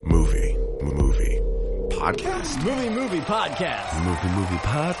podcast? Movie podcast. Movie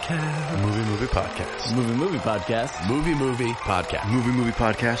podcast. Movie podcast. Movie podcast. Movie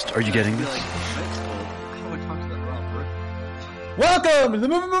podcast. Are you getting this? Welcome to the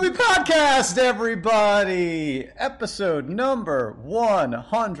Movie Podcast, everybody! Episode number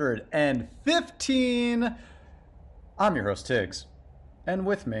 115. I'm your host, Tiggs. And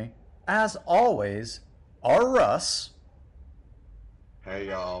with me, as always, are Russ. Hey,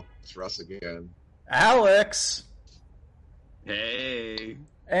 y'all. It's Russ again. Alex. Hey.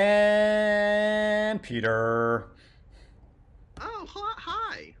 And Peter. Oh,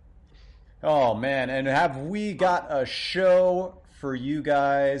 hi. Oh, man. And have we got a show for you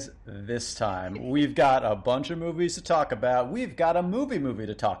guys this time? We've got a bunch of movies to talk about. We've got a movie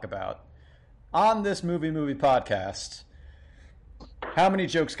to talk about on this movie podcast. How many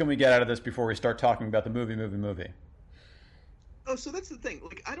jokes can we get out of this before we start talking about the movie? Oh, so that's the thing.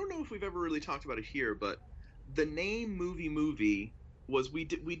 Like, I don't know if we've ever really talked about it here, but the name movie was we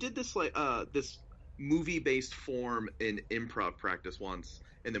did this like this movie-based form in improv practice once,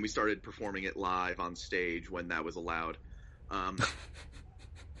 and then we started performing it live on stage when that was allowed.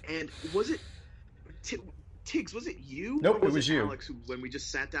 And was it Tiggs? Was it you? Nope, or it was you, Alex. Who, when we just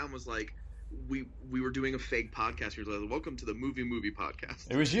sat down, was like, we were doing a fake podcast. We were like, "Welcome to the movie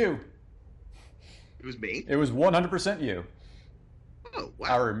podcast." It was you. It was me. It was 100% you. Oh, wow.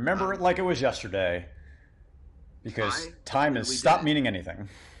 I remember it like it was yesterday, because time has stopped meaning anything.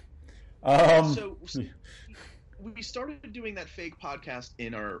 So we started doing that fake podcast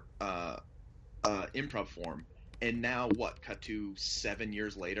in our improv form, and now cut to 7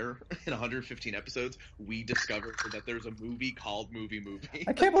 years later, in 115 episodes, we discovered that there's a movie called Movie.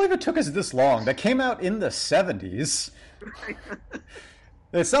 I can't believe it took us this long. That came out in the 70s.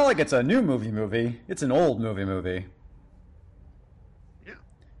 It's not like it's a new movie. It's an old movie. Yeah.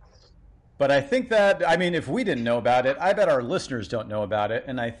 But I think that, if we didn't know about it, I bet our listeners don't know about it,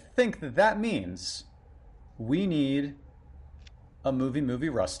 and I think that means we need a movie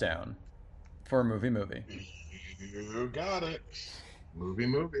Russ down for a movie. You got it. Movie.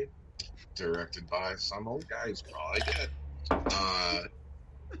 Directed by some old guy who's probably dead.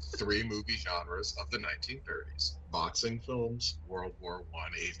 3 movie genres of the 1930s. Boxing films, World War I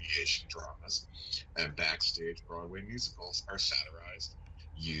aviation dramas, and backstage Broadway musicals are satirized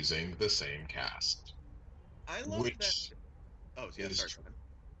using the same cast. I love that. Oh, yeah, sorry.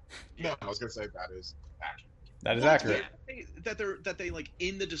 No, I was going to say that is accurate. That is accurate. That they like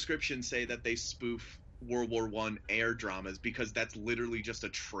in the description say that they spoof World War I air dramas, because that's literally just a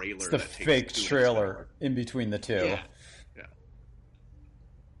trailer. It's the fake trailer in between the two. Yeah.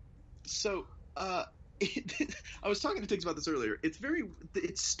 So, I was talking to Tiggs about this earlier.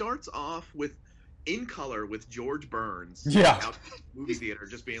 It starts off with in color with George Burns. Yeah. Out in the movie theater,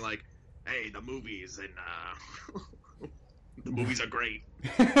 just being like, "Hey, the movies and the movies are great."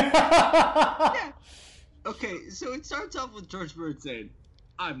 Yeah. Okay, so it starts off with George Burns saying,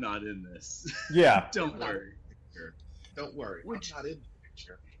 "I'm not in this." Yeah. Don't worry. Don't worry. I'm not in the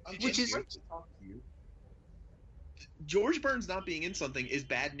picture. I'm just here to talk to you. George Burns not being in something is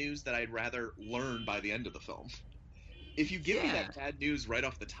bad news that I'd rather learn by the end of the film. If you give me that bad news right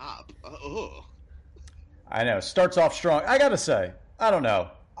off the top, I know. Starts off strong. I gotta say, I don't know.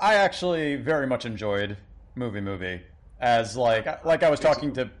 I actually very much enjoyed movie. As like I was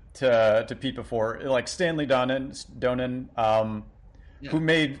talking to Pete before, like Stanley Donen, who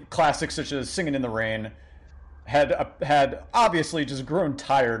made classics such as Singing in the Rain, had obviously just grown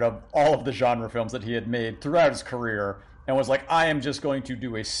tired of all of the genre films that he had made throughout his career, and was like, I am just going to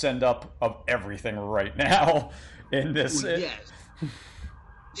do a send-up of everything right now in this. Yes.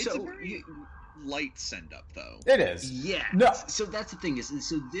 It's a very light send-up, though. It is. Yeah. No. So that's the thing this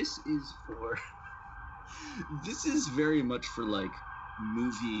is very much for, like,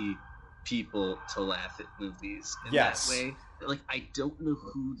 movie people to laugh at movies in that way. Like, I don't know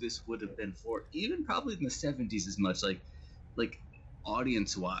who this would have been for, even probably in the 70s as much, like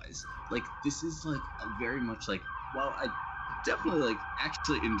audience-wise. Like, this is, like, a very much, like, while I definitely, like,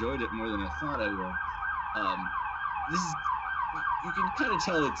 actually enjoyed it more than I thought I would, this is, you can kind of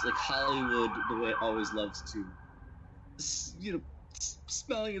tell it's, like, Hollywood, the way it always loves to,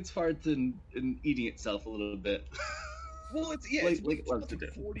 smelling its farts and eating itself a little bit. Well, it's like it loves to do.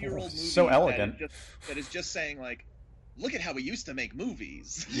 40-year-old movie So elegant. That is just saying, like, look at how we used to make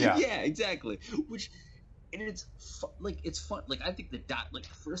movies. Yeah. Yeah, exactly. And it's it's fun. Like, I think the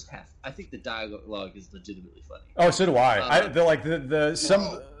first half, I think the dialogue is legitimately funny. Oh, so do I.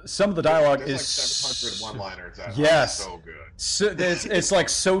 Some of the dialogue There's is 700 one-liners. Yes. So good. So it's like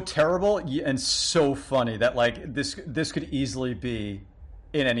so terrible and so funny that like this could easily be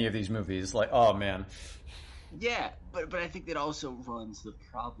in any of these movies. Like, oh man. Yeah, but I think it also runs the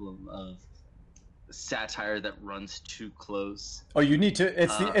problem of satire that runs too close. Oh, you need to.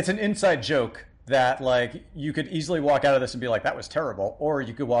 It's an inside joke that like you could easily walk out of this and be like, that was terrible, or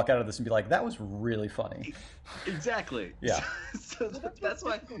you could walk out of this and be like, that was really funny. Exactly. Yeah. So that's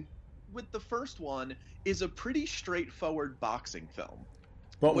why. With the first one is a pretty straightforward boxing film,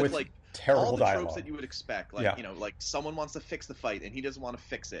 But with like terrible all the dialogue. tropes that you would expect, like Yeah. you know, like someone wants to fix the fight and he doesn't want to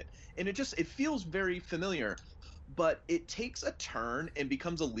fix it, and it feels very familiar, but it takes a turn and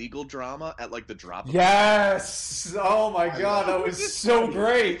becomes a legal drama at like the drop of Yes. Oh my god, that was so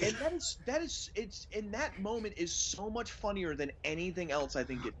great. and that moment is so much funnier than anything else I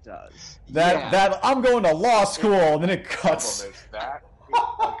think it does. That I'm going to law school, and then it cuts. Problem is that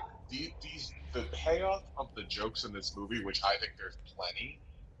the payoff of the jokes in this movie, which I think there's plenty,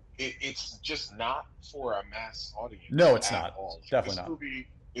 it's just not for a mass audience. No, it's at not. all. Definitely this not. Movie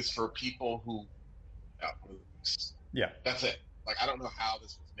is for people who movies. Yeah. That's it. Like, I don't know how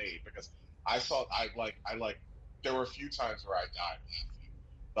this was made, because there were a few times where I died laughing.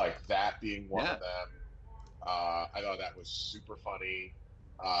 Like that being one of them. I thought that was super funny.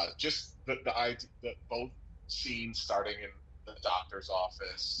 Just the idea that both scenes starting in the doctor's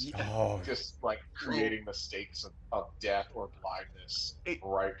office, Oh. just like creating the stakes of death or blindness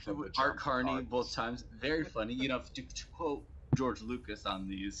right from the Art jump. Carney both times, very funny. You know, to quote George Lucas on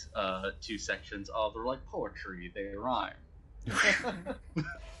these two sections, they're like poetry, they rhyme.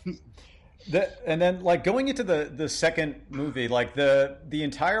 And then like going into the second movie, like the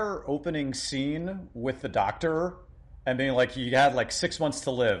entire opening scene with the doctor and being like, you had like 6 months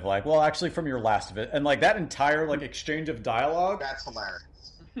to live, like, well, actually from your last of it, and like that entire like exchange of dialogue, That's hilarious.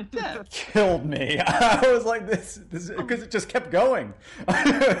 Yeah. killed me. I was like, this because it just kept going.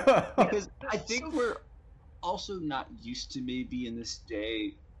 Because I think we're also not used to maybe in this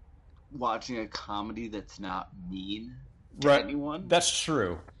day watching a comedy that's not mean to Right. anyone. That's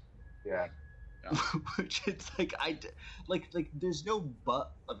true. Yeah. Which it's like like there's no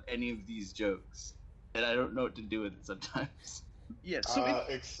but of any of these jokes, and I don't know what to do with it sometimes. Yeah, so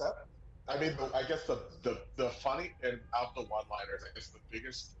Except, I mean, I guess the funny and of the one-liners, I guess the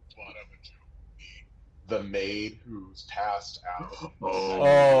biggest one of a joke would be the maid who's passed out.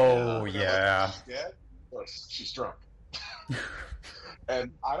 Oh They're yeah. like, she's dead? Or she's drunk.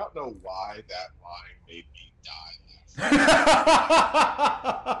 And I don't know why that line made me die.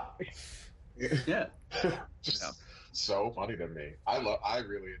 Yeah. Just Yeah. so funny to me. I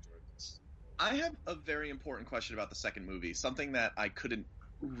really enjoyed this. I have a very important question about the second movie, something that I couldn't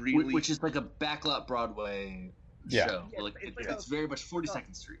really Which is like a backlot Broadway Yeah. show. Yeah, Like it's like it's very much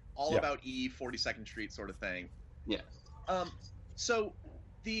 42nd Street. all Yeah. about 42nd Street sort of thing. Yeah. So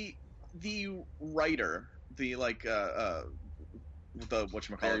the writer, the like the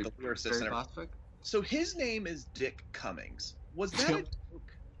whatchamacallit, the lyricist Barry and everything. Bostwick? So his name is Dick Cummings. Was that a Yep. joke?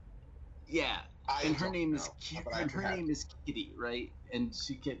 Yeah. I And her don't name know, is but I and her have- name is Kitty, right? And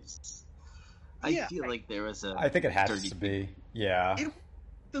she gets. I Yeah, feel like there was a. I think it has dirty to be. Yeah.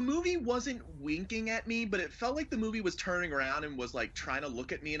 The movie wasn't winking at me, but it felt like the movie was turning around and was like trying to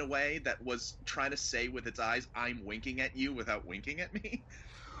look at me in a way that was trying to say with its eyes, "I'm winking at you," without winking at me.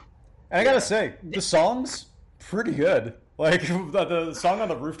 And I gotta say, the song's pretty good. Like the song on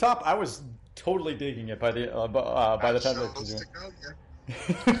the rooftop, I was totally digging it by the time that Shows was to go, yeah.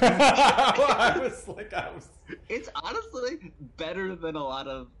 I was like, It's honestly better than a lot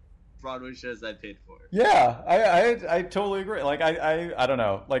of Broadway shows I paid for. yeah, I totally agree. Like I don't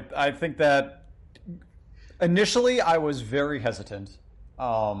know. Like I think that initially I was very hesitant,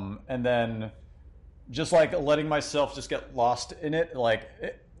 and then just like letting myself just get lost in it. Like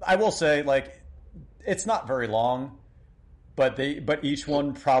I will say, like it's not very long, but each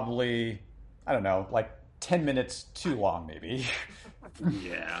one probably, I don't know, like 10 minutes too long maybe.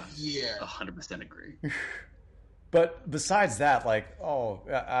 Yeah. Yeah. 100% agree. But besides that, like,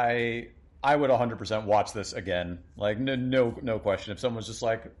 I would 100% watch this again. Like, no question. If someone's just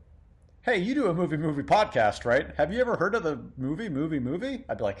like, "Hey, you do a movie podcast, right? Have you ever heard of the movie?"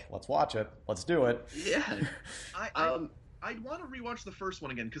 I'd be like, "Let's watch it. Let's do it." Yeah. I'd want to rewatch the first one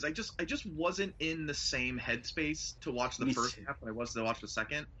again because I just wasn't in the same headspace to watch the Me first too. half than I was to watch the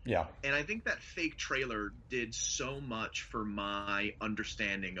second. Yeah. And I think that fake trailer did so much for my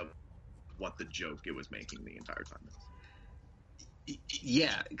understanding of what the joke it was making the entire time.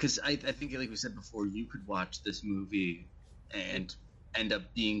 Yeah, because I think, like we said before, you could watch this movie and end up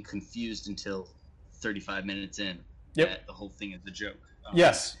being confused until 35 minutes in. Yep. That the whole thing is a joke.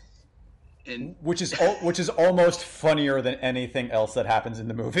 Yes. And Which is almost funnier than anything else that happens in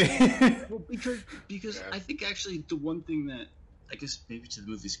the movie. well, because Yeah. I think actually the one thing that I guess maybe to the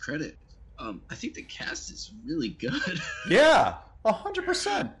movie's credit, I think the cast is really good. Yeah,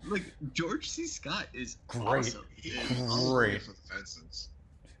 100%. Like George C. Scott is Great. awesome. Great. For the fences.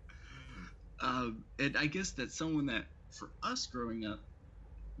 And I guess that's someone that for us growing up,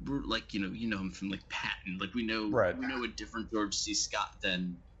 we're like, you know him from like Patton. Like we know a different George C. Scott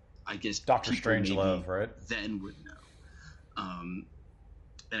than I guess Dr. people maybe Strangelove, right? then would know. And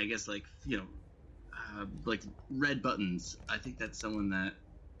I guess like like Red Buttons. I think that's someone that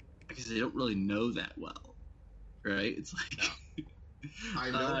I guess they don't really know that well, right? It's like I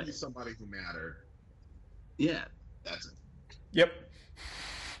know he's somebody who mattered. Yeah, That's it. Yep.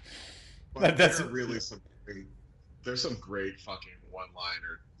 But That's there's some great fucking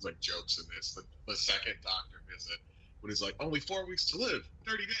one-liner like jokes in this. The second doctor visit when he's like, only 4 weeks to live,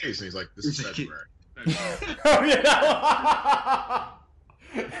 30 days, and he's like, this is February. Oh, yeah.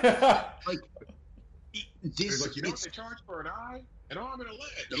 Like this. He's like, you know what they charge for an eye? An arm and a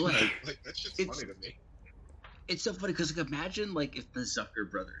leg. Like that shit's funny to me. It's so funny because like, imagine like if the Zucker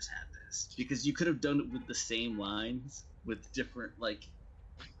brothers had this, because you could have done it with the same lines with different like.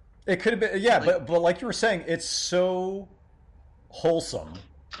 It could have been, yeah, but like you were saying, it's so wholesome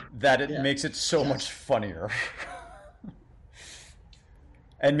that it makes it so much funnier.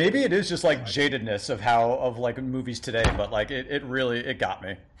 And maybe it is just like jadedness of like movies today, but like it really got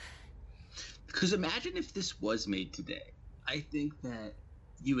me. Because imagine if this was made today. I think that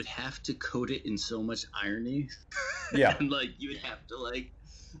you would have to coat it in so much irony. Yeah. And like you would have to like,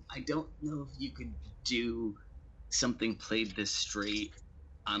 I don't know if you could do something played this straight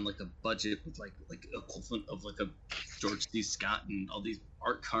on like a budget with like equivalent of like a George C. Scott and all these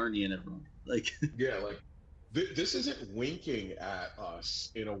Art Carney and everyone. Like yeah, like this isn't winking at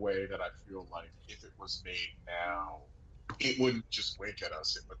us in a way that I feel like if it was made now, it wouldn't just wink at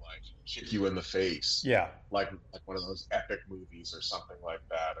us. It would like kick you in the face. Yeah. Like one of those epic movies or something like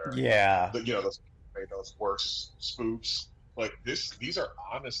that. Or those worse spoofs. Like these are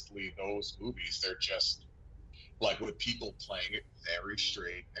honestly those movies. They're just like with people playing it very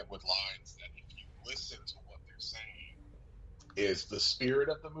straight and with lines that if you listen to what they're saying is the spirit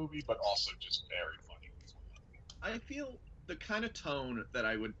of the movie, but also just very funny as well. I feel the kind of tone that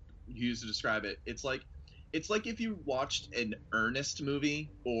I would use to describe it, it's like if you watched an Ernest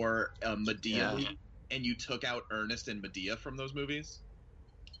movie or a Medea movie and you took out Ernest and Medea from those movies.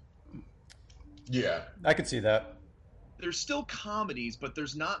 Yeah. I could see that. There's still comedies, but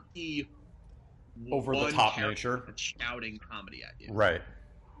there's not the over-the-top nature. Shouting comedy at you. Right.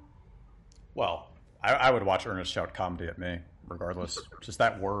 Well, I would watch Ernest shout comedy at me, regardless. Just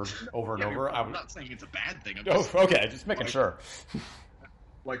that word over and over. I'm not saying it's a bad thing. Okay, just making sure.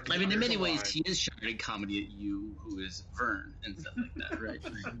 Like, I mean, in many ways, he is shouting comedy at you, who is Vern, and stuff like that, right?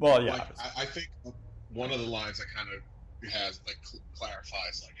 Well, yeah. Like, I think one of the lines that kind of has like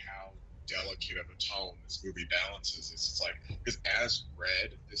clarifies like how delicate of a tone this movie balances. It's like because as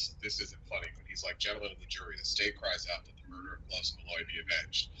read, this isn't funny, but he's like, gentlemen of the jury, the state cries out that the murder of Gloves Malloy be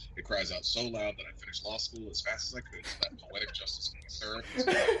avenged. It cries out so loud that I finished law school as fast as I could, so that poetic justice can be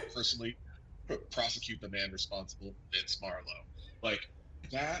served. Personally, prosecute the man responsible, Vince Marlowe. Like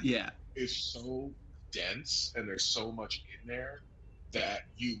that is so dense, and there's so much in there that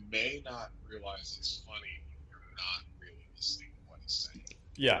you may not realize is funny when you're not really listening to what he's saying.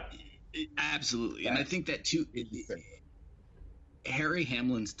 Yeah. Absolutely, and I think that too. Harry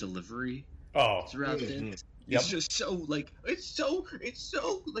Hamlin's delivery throughout this is just so like it's so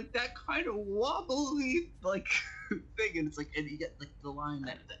like that kind of wobbly like thing, and it's like, and you get like the line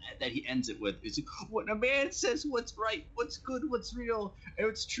that he ends it with is when a man says what's right, what's good, what's real, and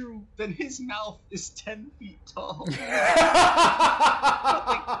it's true, then his mouth is 10 feet tall. Like,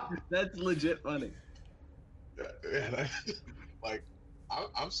 that's legit funny. Like.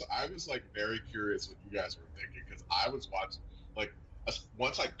 I was like very curious what you guys were thinking because I was watching like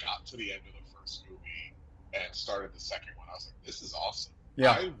once I got to the end of the first movie and started the second one, I was like, this is awesome.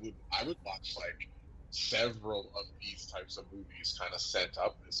 Yeah. I would watch like several of these types of movies kind of sent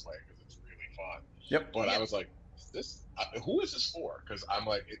up this way because it's really fun. Yep. But I was like, who is this for? Because I'm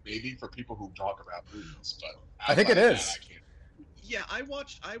like, it may be for people who talk about movies, but I think it is. I can't. Yeah, I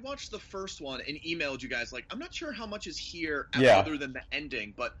watched the first one and emailed you guys like I'm not sure how much is here other than the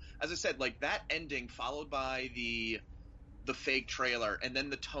ending, but as I said, like that ending followed by the fake trailer and then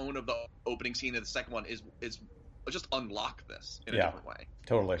the tone of the opening scene of the second one is just unlock this in a different way.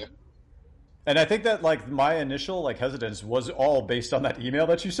 Totally. Yeah. And I think that like my initial like hesitance was all based on that email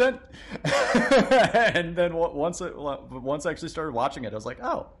that you sent, and then once I actually started watching it, I was like,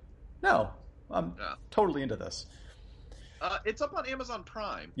 oh no, I'm totally into this. It's up on Amazon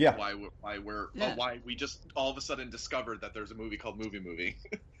Prime. Yeah. Why we just all of a sudden discovered that there's a movie called Movie Movie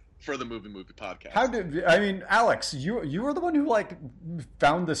for the Movie Movie podcast. Alex, you were the one who like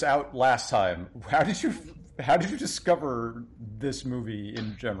found this out last time. How did you discover this movie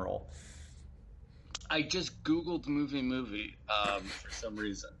in general? I just Googled movie for some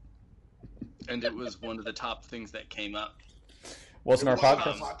reason, and it was one of the top things that came up. Wasn't our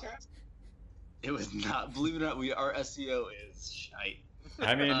podcast? It was not. Believe it or not, our SEO is shite.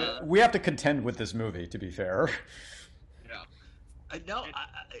 I mean, we have to contend with this movie, to be fair. Yeah.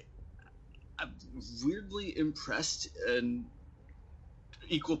 I'm weirdly impressed and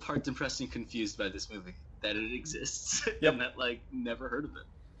equal parts impressed and confused by this movie, that it exists, and that, like, never heard of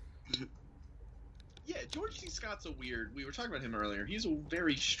it. Yeah, George C. Scott's a weird... We were talking about him earlier. He's a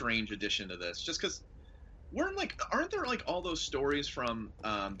very strange addition to this, just because... aren't there like all those stories from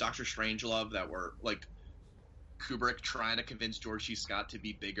Doctor Strangelove that were like Kubrick trying to convince George C. Scott to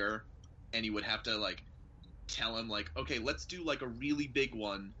be bigger, and he would have to like tell him like, okay, let's do like a really big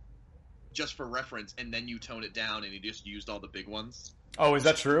one just for reference, and then you tone it down, and he just used all the big ones. Oh, is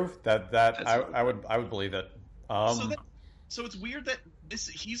that true? I would believe it. So it's weird that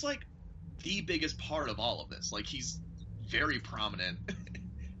he's like the biggest part of all of this. Like he's very prominent.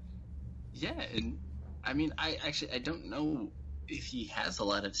 Yeah, and I mean, I don't know if he has a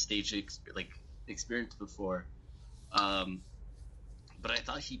lot of stage experience before, but I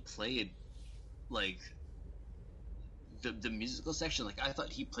thought he played like the musical section. Like I thought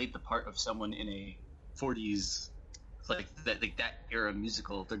he played the part of someone in a 40s that era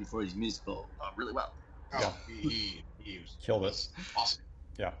musical, 30s, 40s musical really well. Oh, he killed it. Awesome.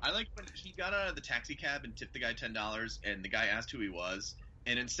 Yeah, I like when he got out of the taxi cab and tipped the guy $10, and the guy asked who he was.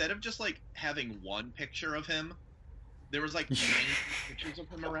 And instead of just, like, having one picture of him, there was, like, 90 pictures of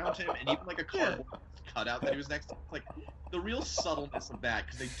him around him, and even, like, a cardboard cutout that he was next to. Like, the real subtleness of that,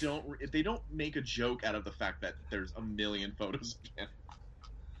 because they don't make a joke out of the fact that there's a million photos of him.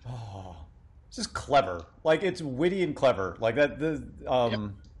 Oh, this is clever. Like, it's witty and clever. Like,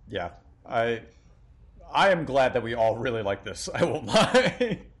 yeah. I am glad that we all really like this. I won't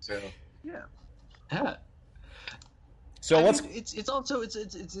lie. So, Yeah. So it's also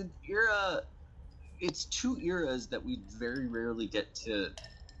an era. It's two eras that we very rarely get to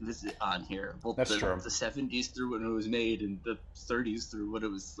visit on here. Both That's true. The 70s through when it was made, and the 30s through what it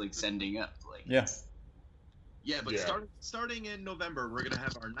was like sending up. Like But starting in November, we're gonna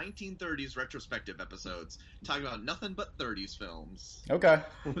have our 1930s retrospective episodes talking about nothing but 30s films. Okay.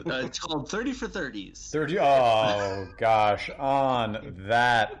 It's called 30 for 30s. 30. Oh gosh. On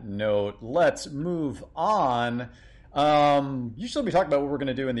that note, let's move on. Usually we talk about what we're going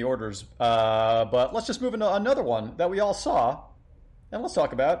to do in the orders, but let's just move into another one that we all saw, and let's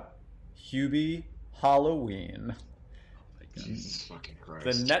talk about Hubie Halloween. Jesus fucking Christ.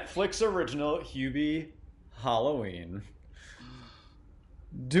 The Netflix original Hubie Halloween.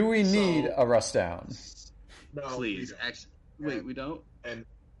 Do we need a Russ Down? No, Please. Wait, we don't?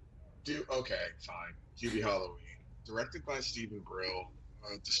 Okay, fine. Hubie Halloween. Directed by Stephen Brill.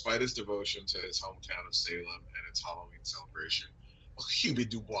 Despite his devotion to his hometown of Salem and its Halloween celebration, Hubie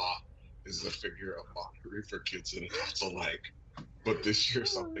Dubois is a figure of mockery for kids and adults alike. But this year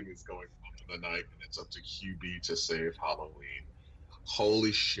something is going on in the night, and it's up to Hubie to save Halloween.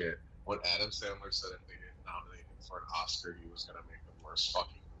 Holy shit. When Adam Sandler said if they didn't nominate him for an Oscar, he was going to make the worst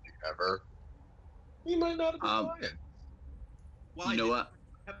fucking movie ever, he might not have been lying. Well, you know what?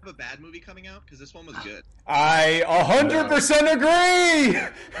 Have a bad movie coming out? Because this one was good. I 100% agree!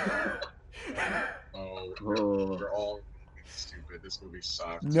 We're all stupid. This movie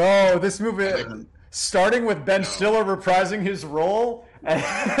sucks. No, this movie, starting with Ben Stiller reprising his role as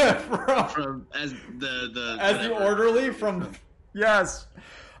the orderly from... Yes.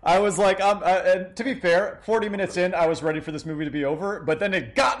 I was like, and to be fair, 40 minutes in, I was ready for this movie to be over, but then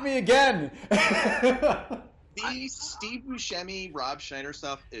it got me again! The Steve Buscemi, Rob Schneider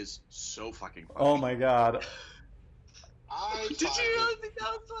stuff is so fucking funny. Oh my god. Did you really think that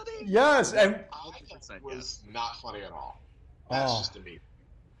was funny? Yes, and I thought it was not funny at all. That's just me.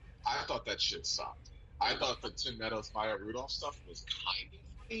 I thought that shit sucked. I thought the Tim Meadows, Maya Rudolph stuff was kind of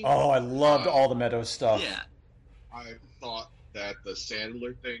funny. Oh, I loved all the Meadows stuff. Yeah. I thought that the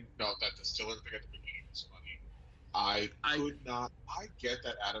Stiller thing at the beginning was funny. I get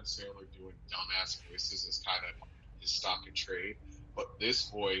that Adam Sandler doing dumbass voices is kind of his stock and trade, but this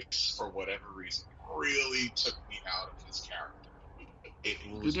voice, for whatever reason, really took me out of his character. It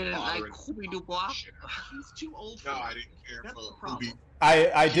was you didn't like Hubie Dubois? He's too old for No, it. I didn't care That's for the problem. Hubie.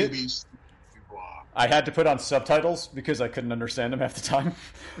 I did. Hubie's Dubois. I had to put on subtitles because I couldn't understand them half the time.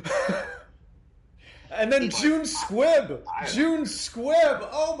 And then June Squibb. June Squibb.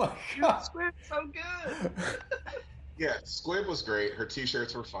 Oh my god. Squibb's so good. Yeah, Squibb was great. Her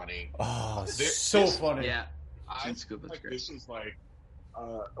t-shirts were funny. Oh, so funny. Yeah. I Squibb was like great. this was like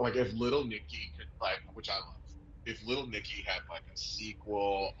if Little Nicky could which I love. If Little Nicky had like a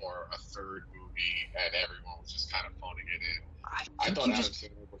sequel or a third movie and everyone was just kind of phoning it in, I thought Adam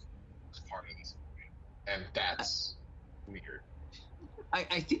Sandler was part of this movie, and that's weird.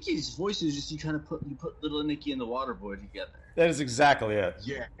 I think his voice is just you put Little Nicky and the Waterboy together. That is exactly it.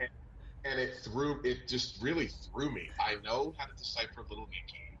 Yeah, and it just really threw me. I know how to decipher Little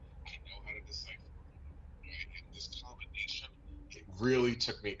Nicky. I know how to decipher and this combination. It really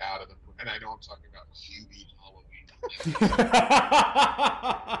took me out of the. And I know I'm talking about QB Halloween.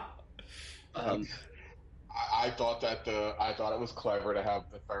 I thought it was clever to have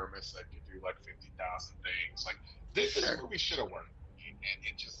the thermos that could do like 50,000 things. Like this movie should have worked, and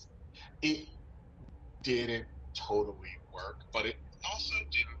it didn't totally work, but it also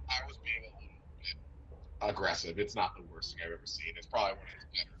didn't. I was being a little bit aggressive. It's not the worst thing I've ever seen. It's probably one of his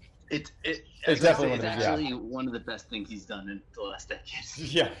better. It's definitely it's actually one of the best things he's done in the last decade.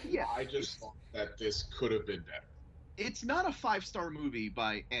 Yeah. I just thought that this could have been better. It's not a 5-star movie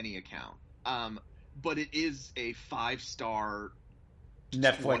by any account, but it is a 5-star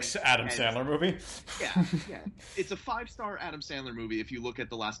Netflix Adam Sandler movie. Yeah. It's a 5-star Adam Sandler movie if you look at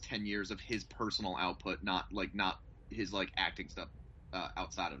the last 10 years of his personal output, not his like acting stuff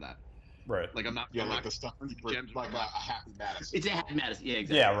outside of that. Right. Like I'm not. Yeah, I'm like not, the stuff like a Happy Madison. It's a Happy Madison. Yeah,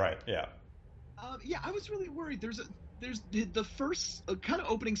 exactly. Yeah. Right. Yeah. Yeah, I was really worried. There's the first kind of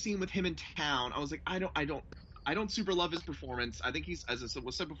opening scene with him in town. I was like, I don't super love his performance. I think he's, as I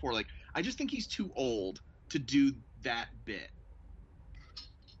said before, like I just think he's too old to do that bit.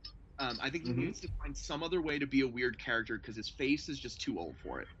 I think he needs to find some other way to be a weird character because his face is just too old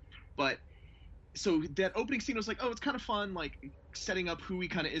for it. But so that opening scene was like, oh, it's kind of fun, like setting up who he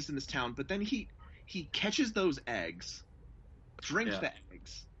kind of is in this town. But then he catches those eggs, drinks the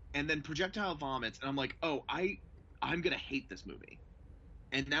eggs, and then projectile vomits, and I'm like, oh, I'm gonna hate this movie.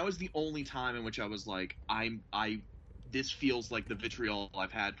 And that was the only time in which I was like, this feels like the vitriol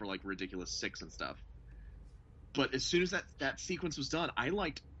I've had for like Ridiculous 6 and stuff. But as soon as that sequence was done, I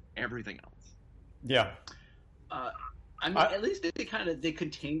liked everything else. Yeah. I mean, at least they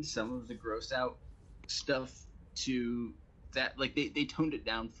contained some of the gross out stuff to that. Like they toned it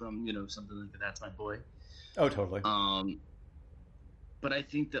down from something like That's My Boy. Oh, totally. But I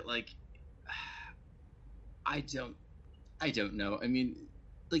think that like I don't know. I mean,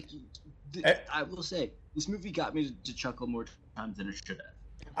 like I will say this movie got me to chuckle more times than it should have.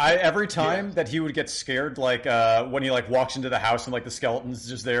 Every time that he would get scared, like when he like walks into the house and like the skeleton's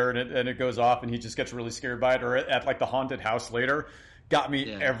just there and it goes off and he just gets really scared by it, or at like the haunted house later, got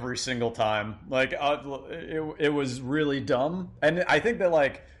me every single time. Like it was really dumb, and I think that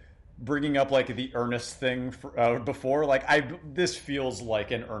like bringing up like the Ernest thing before, like this feels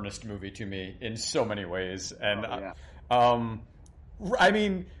like an Ernest movie to me in so many ways, and I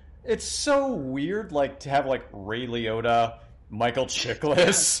mean it's so weird like to have like Ray Liotta, Michael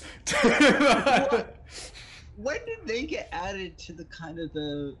Chiklis. When did they get added to the kind of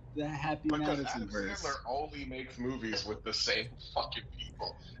the Happy Madison verse? Sandler only makes movies with the same fucking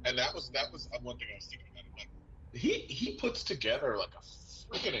people, and that was one thing I was thinking about. Like he puts together like a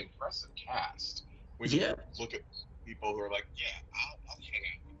freaking impressive cast. When you look at people who are like, I'll hang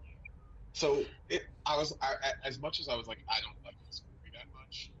out with you. So as much as I was like, I don't like this movie that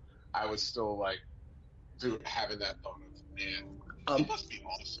much, I was still like, having that thought of, man, it must be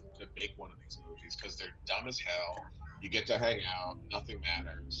awesome to make one of these movies because they're dumb as hell. You get to hang out, nothing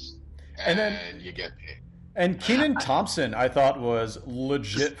matters, and then you get paid. And Kenan Thompson, I thought, was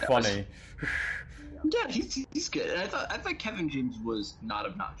legit funny. Yeah, he's good. And I thought Kevin James was not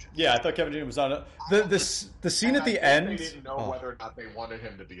obnoxious. Yeah, I thought Kevin James was on the scene at the end. They didn't know whether or not they wanted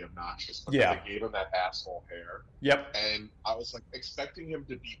him to be obnoxious, but they gave him that asshole hair. Yep. And I was like expecting him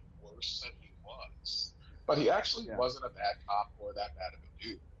to be worse than he was, but he actually wasn't a bad cop or that bad of a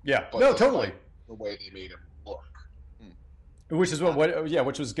dude. Yeah. But no, totally. Like, the way they made him look. Which is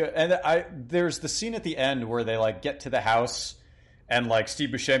which was good. And there's the scene at the end where they like get to the house. And like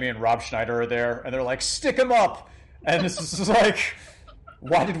Steve Buscemi and Rob Schneider are there, and they're like, "Stick him up!" And it's just like,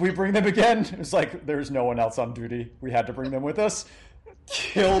 "Why did we bring them again?" It's like there's no one else on duty. We had to bring them with us.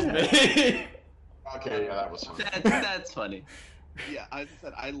 Killed me. Okay, yeah, that was funny. That's funny. Yeah, as I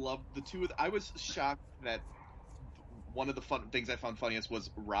said, I loved the two. I was shocked that one of the fun things I found funniest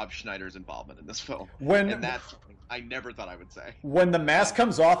was Rob Schneider's involvement in this film. And that's something I never thought I would say. When the mask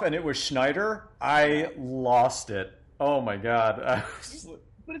comes off and it was Schneider, I lost it. Oh my god.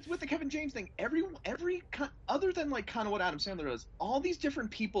 But it's with the Kevin James thing. Every other than like kind of what Adam Sandler does, all these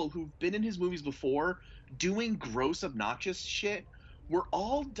different people who've been in his movies before doing gross, obnoxious shit were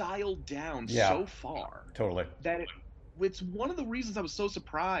all dialed down so far. Totally. That it's one of the reasons I was so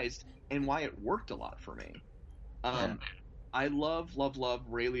surprised and why it worked a lot for me. I love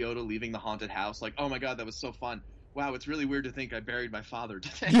Ray Liotta leaving the haunted house. Like, oh my god, that was so fun. Wow, it's really weird to think I buried my father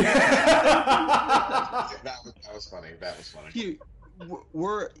today. that was funny. That was funny.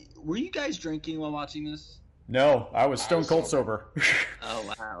 Were you guys drinking while watching this? No, I was stone cold sober.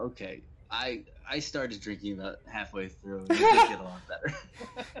 Oh wow, okay. I started drinking about halfway through. It did get a lot better.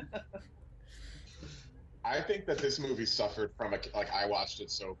 I think that this movie suffered from I watched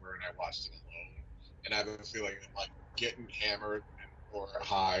it sober and I watched it alone, and I have a feeling that like getting hammered or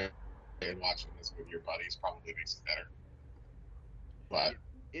high and watching this with your buddies probably makes it better. But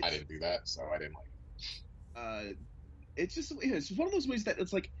I didn't do that, so I didn't like it. It's one of those ways that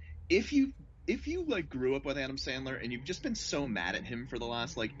it's like if you like grew up with Adam Sandler and you've just been so mad at him for the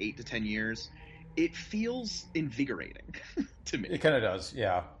last like 8 to 10 years, it feels invigorating to me. It kind of does,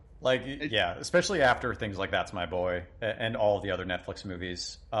 yeah. Like, yeah, especially after things like That's My Boy and all the other Netflix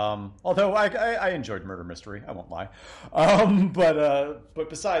movies. Although I enjoyed Murder Mystery, I won't lie. But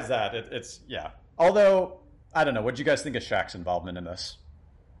besides that, it's yeah. Although I don't know, what did you guys think of Shaq's involvement in this?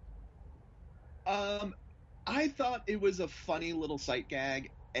 I thought it was a funny little sight gag,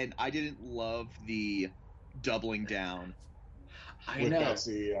 and I didn't love the doubling down. I know.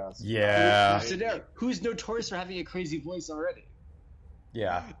 Betsy, yeah. Who's notorious for having a crazy voice already?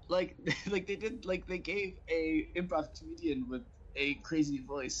 Yeah. Like they gave a improv comedian with a crazy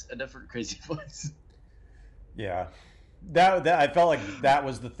voice a different crazy voice. Yeah. That I felt like that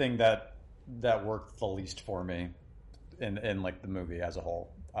was the thing that worked the least for me in like the movie as a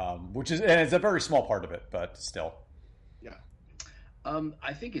whole. Which is, and it's a very small part of it, but still. Yeah.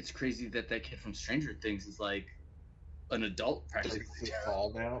 I think it's crazy that kid from Stranger Things is like an adult practically. He's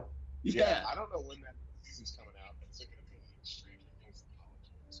tall now. Yeah. I don't know when that season's coming out, but it's like going to be like Stranger Things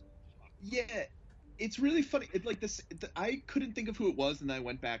college. Yeah, it's really funny. It, like this, I couldn't think of who it was, and then I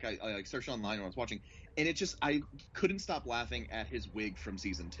went back. I like searched online when I was watching, and it just I couldn't stop laughing at his wig from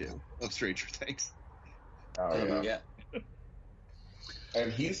season 2 of Stranger Things. Oh Yeah. And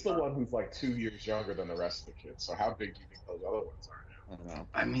he's the one who's like 2 years younger than the rest of the kids. So how big do you think those other ones are now? I don't know.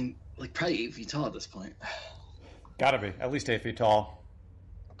 I mean, like probably 8 feet tall at this point. Gotta be at least 8 feet tall.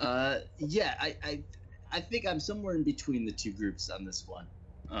 Yeah, I think I'm somewhere in between the two groups on this one.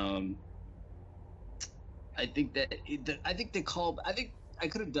 I think I think I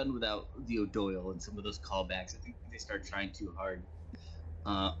could have done without the O'Doyle and some of those callbacks. I think they start trying too hard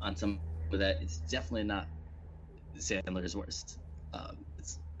on some of that. It's definitely not Sandler's worst.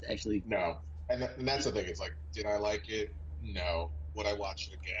 It's actually no, and that's the thing. It's like, did I like it? No. Would I watch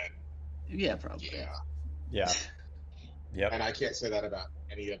it again? Yeah, probably. Yeah. Yep. And I can't say that about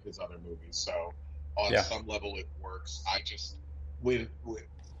any of his other movies. So on some level, it works. I just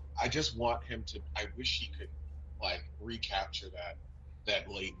want him to. I wish he could like recapture that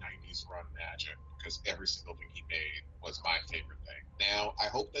late '90s run magic, because every single thing he made was my favorite thing. Now I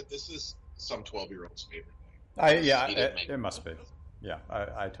hope that this is some 12-year-old's favorite thing. It must be. Yeah,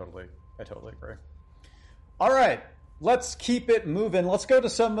 I totally agree. All right, let's keep it moving. Let's go to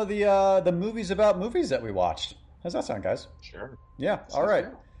some of the movies about movies that we watched. How's that sound, guys? Sure. Yeah. All right.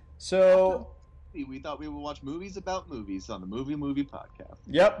 So we thought we would watch movies about movies on the Movie Podcast.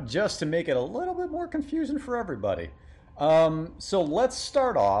 Yep, just to make it a little bit more confusing for everybody. So let's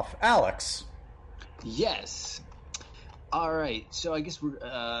start off, Alex. Yes. All right. So I guess we're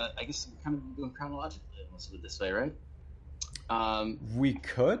kind of going chronologically. Let's do it this way, right? We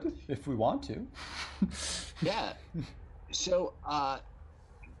could, if we want to. Yeah. So, I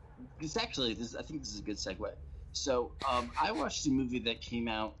think this is a good segue. So, I watched a movie that came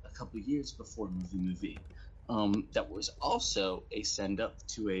out a couple of years before Movie, that was also a send-up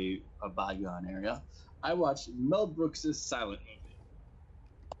to a bygone era. I watched Mel Brooks' Silent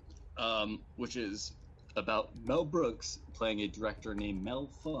Movie, which is about Mel Brooks playing a director named Mel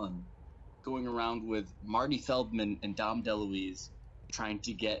Funn, going around with Marty Feldman and Dom DeLuise trying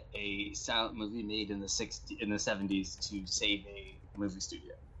to get a silent movie made in the 70s to save a movie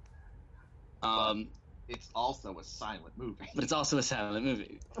studio. It's also a silent movie. But it's also a silent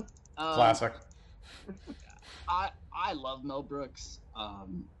movie. Classic. I love Mel Brooks.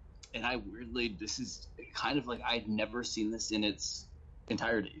 And this is kind of like I'd never seen this in its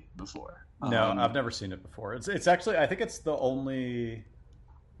entirety before. No, I've never seen it before. It's actually, I think it's the only...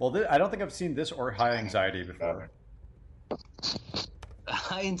 Well, I don't think I've seen this or High Anxiety before.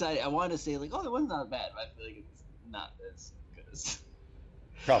 High Anxiety, I want to say, like, oh, that one's not bad, but I feel like it's not as good as...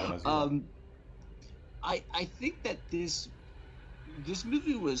 Probably knows you. I think that this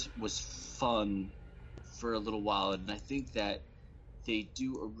movie was fun for a little while, and I think that they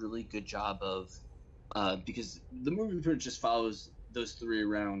do a really good job of because the movie pretty much just follows those three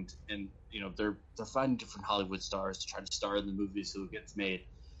around, and they're finding different Hollywood stars to try to star in the movie so it gets made.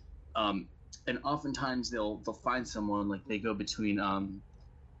 And oftentimes they'll find someone, like they go between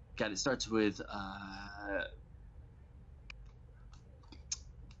it starts with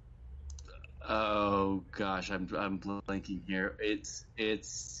oh gosh, I'm blanking here.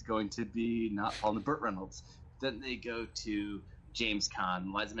 It's going to be not Paul and Burt Reynolds. Then they go to James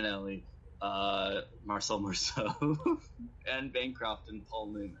Caan, Liza Minnelli, Marcel Marceau, and Bancroft and Paul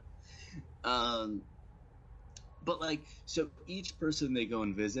Newman. But like, so each person they go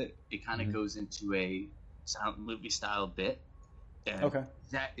and visit, it kind of goes into a silent movie style bit, and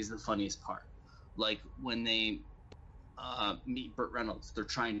that is the funniest part. Like when they meet Burt Reynolds, they're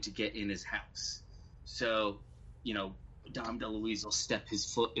trying to get in his house. So, Dom DeLuise will step his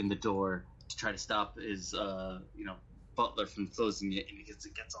foot in the door to try to stop his, butler from closing it, and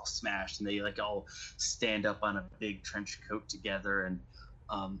it gets all smashed, and they like all stand up on a big trench coat together, and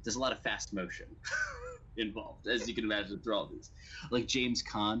there's a lot of fast motion involved, as you can imagine through all these. Like James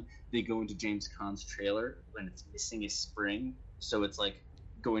Caan, they go into James Caan's trailer when it's missing a spring, so it's like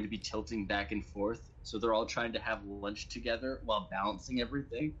going to be tilting back and forth. So they're all trying to have lunch together while balancing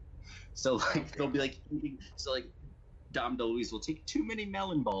everything. So like they'll be like eating. So like Dom DeLuise will take too many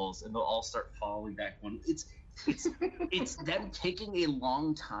melon balls, and they'll all start falling back. It's them taking a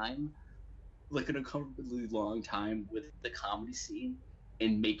long time, like an uncomfortably long time with the comedy scene,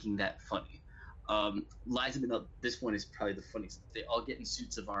 and making that funny. Liza Minnelli, this one is probably the funniest. They all get in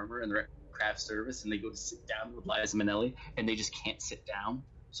suits of armor and they're at craft service, and they go to sit down with Liza Minnelli, and they just can't sit down.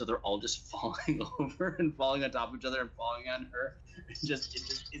 So they're all just falling over and falling on top of each other and falling on her. It's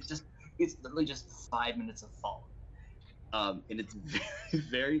literally just 5 minutes of falling. And it's very,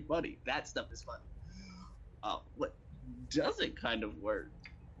 very funny. That stuff is funny. What doesn't kind of work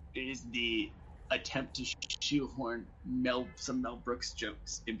is the attempt to shoehorn some Mel Brooks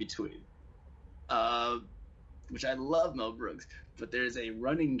jokes in between. Which I love Mel Brooks, but there's a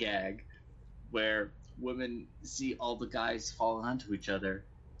running gag where women see all the guys falling onto each other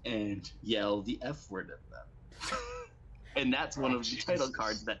and yell the F word at them. And that's one of the title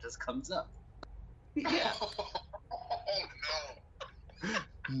cards that just comes up. Yeah. Oh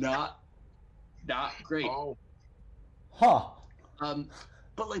no. Not great. Oh. Huh.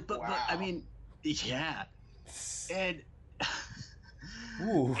 But I mean, yeah. And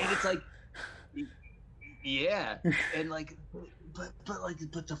Ooh. and it's like, yeah, and like, but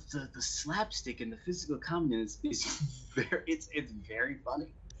the slapstick and the physical comedy is it's very funny,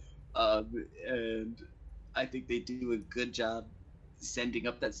 and I think they do a good job sending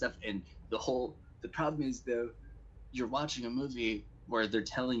up that stuff. And the problem is though, you're watching a movie where they're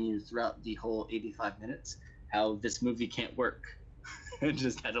telling you throughout the whole 85 minutes how this movie can't work, and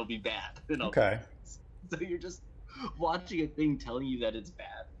just that it'll be bad. Okay. So you're just watching a thing telling you that it's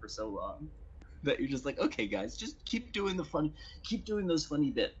bad for so long that you're just like, okay, guys, just keep doing those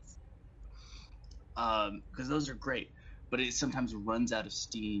funny bits, because those are great. But it sometimes runs out of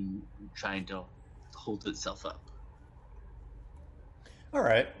steam trying to hold itself up. All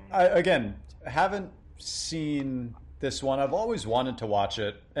right. I, again, haven't seen this one. I've always wanted to watch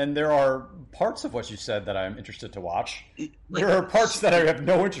it, and there are parts of what you said that I'm interested to watch. There are parts that I have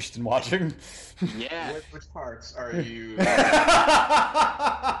no interest in watching. Yeah. Which parts are you?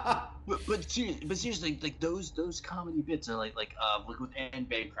 But seriously, like those comedy bits are like with Anne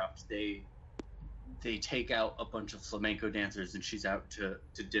Bancroft, they take out a bunch of flamenco dancers, and she's out to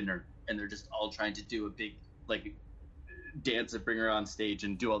dinner, and they're just all trying to do a big like dance and bring her on stage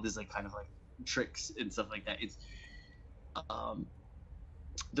and do all these like kind of like tricks and stuff like that. It's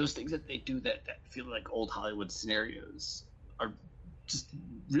those things that they do that feel like old Hollywood scenarios are just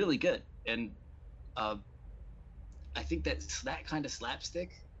really good. And I think that kind of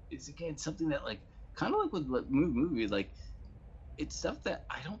slapstick is again something that like kind of like with movie, like it's stuff that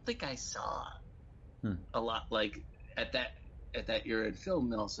I don't think I saw a lot like at that era in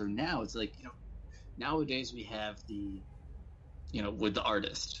film. And also now it's like, nowadays we have the with the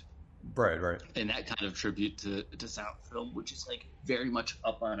artist, right, and that kind of tribute to sound film, which is like very much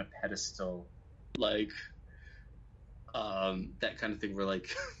up on a pedestal, like that kind of thing where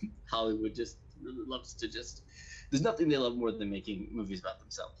like Hollywood just really loves to just, there's nothing they love more than making movies about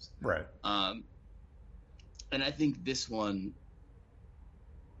themselves, right. And I think this one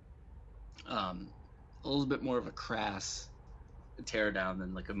a little bit more of a crass teardown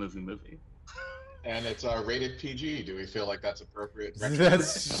than like a movie And it's rated PG. Do we feel like that's appropriate?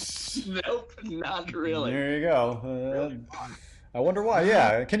 That's Nope, not really. there you go. I wonder why.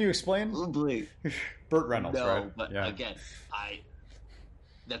 Yeah, can you explain? Probably. Burt Reynolds, No, right? but Yeah. again,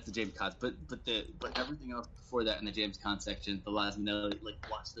 that's the James Caan. But everything else before that in the James Caan section, the last note, like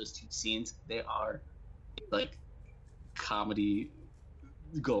watch those two scenes. They are like comedy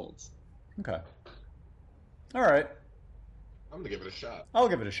golds. Okay. All right. I'm gonna give it a shot. I'll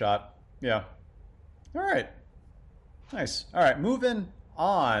give it a shot. Yeah. All right. Nice. All right. Moving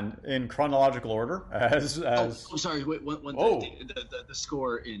on in chronological order as Oh, sorry. Wait, one Oh. thing. The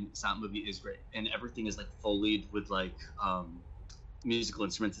score in Silent Movie is great, and everything is like folied with like musical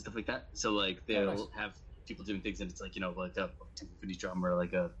instruments and stuff like that. So like they'll nice. have people doing things, and it's like like a timpani drum or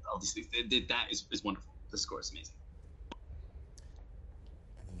like all these things. That is wonderful. The score is amazing.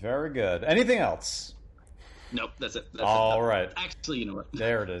 very good. Anything else? Nope, that's it. All right. Actually, you know what?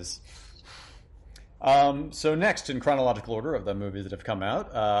 There it is. So next in chronological order of the movies that have come out,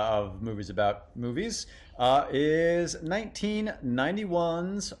 of movies about movies, is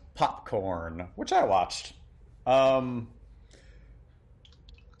 1991's Popcorn, which I watched.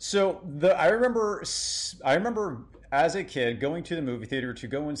 So I remember as a kid going to the movie theater to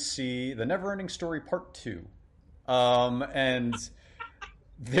go and see The Neverending Story Part 2. And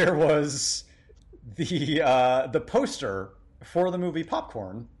there was the poster for the movie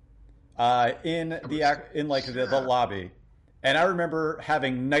Popcorn in the lobby, and I remember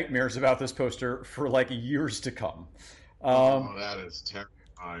having nightmares about this poster for like years to come. That is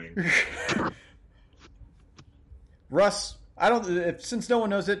terrifying. Russ, since no one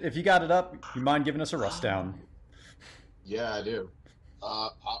knows it, if you got it up, you mind giving us a Russ down? Yeah, I do.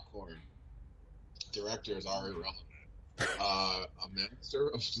 Popcorn. Director is Ari Relevant. A master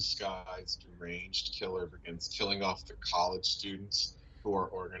of disguise, deranged killer begins killing off the college students who are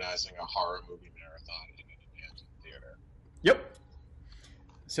organizing a horror movie marathon in an abandoned theater. Yep.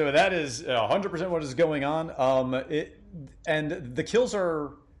 So that is 100% what is going on. And the kills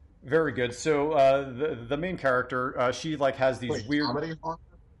are very good. So the main character, she like has these weird comedy horror.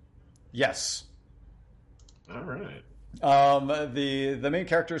 Yes. All right. The main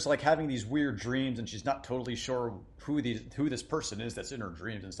character is like having these weird dreams, and she's not totally sure who this person is that's in her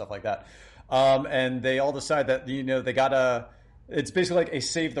dreams and stuff like that. And they all decide that they gotta. It's basically like a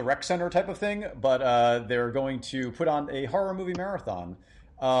Save the Rec Center type of thing, but they're going to put on a horror movie marathon.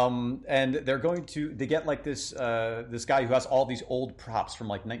 And they get like this guy who has all these old props from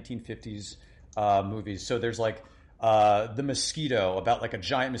like 1950s movies. So there's like the mosquito, about like a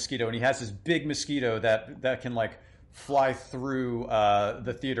giant mosquito, and he has this big mosquito that can like fly through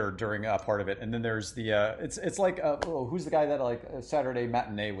the theater during a part of it. And then there's it's like who's the guy that like Saturday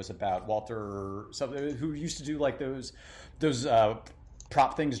Matinee was about, Walter something, who used to do like those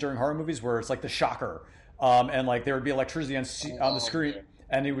prop things during horror movies where it's like the shocker, and like there would be electricity on the screen. Okay.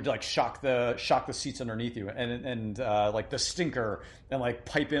 And it would like shock the seats underneath you, and like the stinker, and like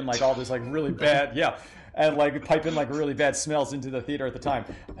pipe in like all this like really bad and like pipe in like really bad smells into the theater at the time.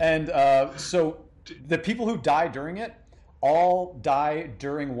 And so the people who die during it all die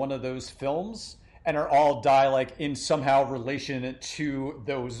during one of those films, and all die like in somehow relation to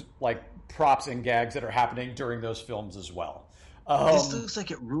those like props and gags that are happening during those films as well. This looks like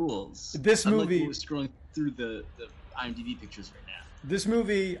it rules. This movie. I'm like scrolling through the IMDb pictures right now. This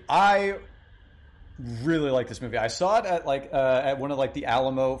movie, I really like this movie. I saw it at one of like the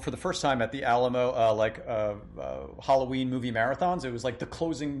Alamo for the first time at the Alamo Halloween movie marathons. It was like the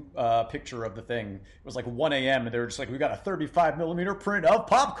closing picture of the thing. It was like 1 a.m. and they were just like, we got a 35mm print of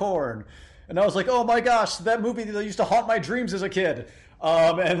Popcorn, and I was like, oh my gosh, that movie that used to haunt my dreams as a kid.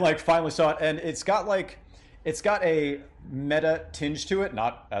 And like finally saw it, and it's got a meta tinge to it,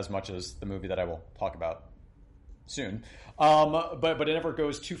 not as much as the movie that I will talk about soon. But it never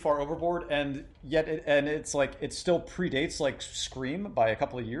goes too far overboard, and yet it's like it still predates like Scream by a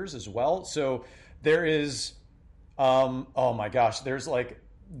couple of years as well. So there is, oh my gosh, there's like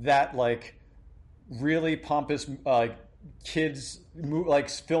that like really pompous kids like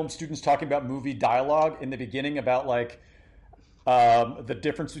film students talking about movie dialogue in the beginning about like the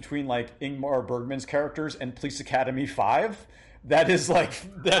difference between like Ingmar Bergman's characters and Police Academy 5. That is.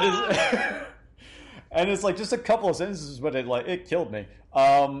 And it's like just a couple of sentences, but it killed me.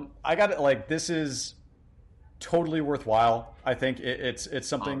 I got it. Like, this is totally worthwhile. I think it's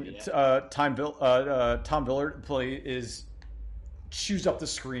something. Tom Villard chews up the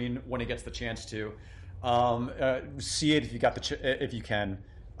screen when he gets the chance to. See it if you can.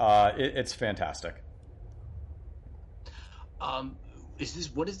 It's fantastic.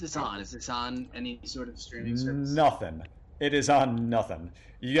 What is this on? Is this on any sort of streaming service? Nothing. It is on nothing.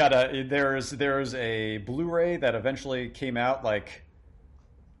 You gotta. There's a Blu-ray that eventually came out like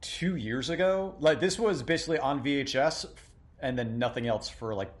 2 years ago. Like this was basically on VHS, and then nothing else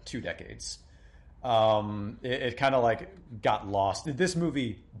for like 2 decades. It kind of like got lost. This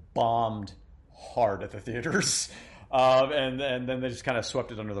movie bombed hard at the theaters. And then they just kind of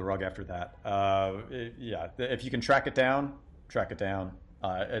swept it under the rug after that. Yeah, if you can track it down, track it down.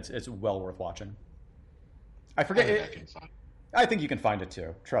 It's well worth watching. I forget. I think you can find it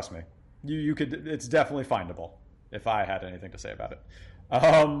too. Trust me. You could. It's definitely findable. If I had anything to say about it.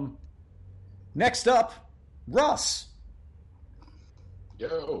 Next up, Russ.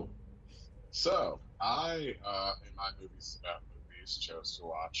 Yo. So I, in my movies about movies, chose to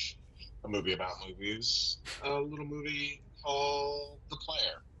watch a movie about movies, a little movie called The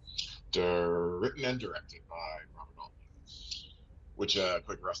Player, written and directed by Robert Altman, which,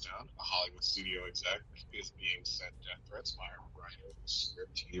 quick rundown, a Hollywood studio exec is being sent death threats by a writer whose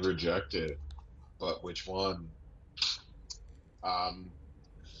script he rejected. But which one?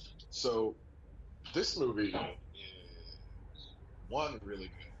 So this movie is, one, really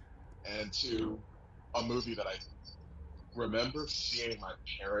good, and two, a movie that I remember seeing my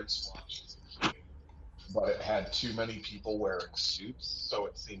parents watch as a kid, but it had too many people wearing suits, so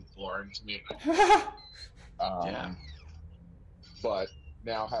it seemed boring to me. Yeah. But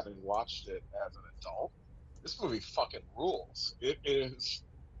now, having watched it as an adult, this movie fucking rules. It is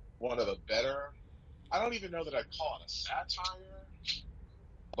one of the better. I don't even know that I'd call it a satire,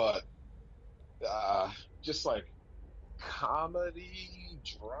 but just like comedy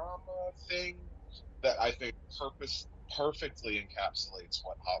drama thing that I think perfectly encapsulates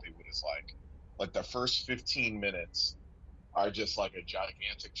what Hollywood is like. Like the first 15 minutes are just like a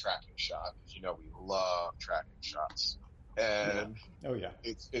gigantic tracking shot. You know, we love tracking shots. And oh yeah,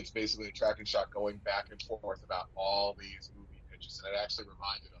 it's basically a tracking shot going back and forth about all these movie pitches, and it actually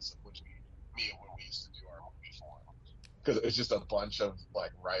reminded us of when we used to do our movie forum, because it's just a bunch of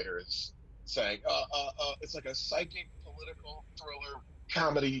like writers saying, it's like a psychic political thriller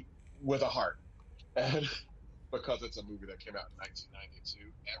comedy with a heart, and because it's a movie that came out in 1992,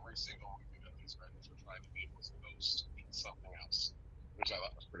 every single movie that these writers were trying to make was supposed to be something else, which I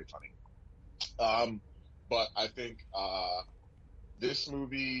thought was pretty funny. But I think this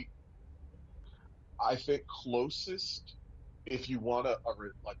movie, I think closest, if you want to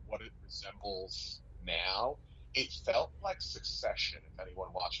like what it resembles now, it felt like Succession. If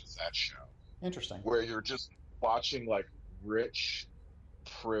anyone watches that show, interesting. Where you're just watching like rich,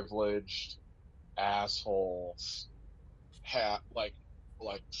 privileged assholes like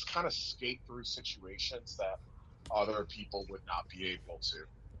kind of skate through situations that other people would not be able to.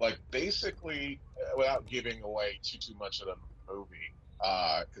 Like basically, without giving away too much of the movie,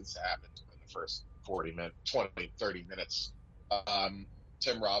 because it happened in the first 40 minutes, 20, 30 minutes.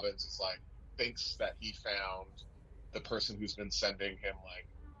 Tim Robbins is like, thinks that he found the person who's been sending him like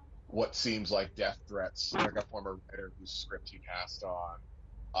what seems like death threats, like a former writer whose script he passed on,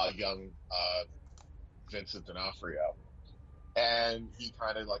 young Vincent D'Onofrio, and he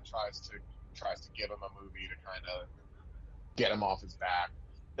kind of like tries to give him a movie to kind of get him off his back.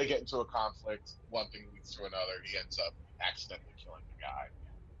 They get into a conflict. One thing leads to another. He ends up accidentally killing the guy,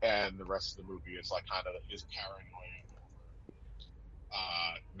 and the rest of the movie is like kind of his paranoia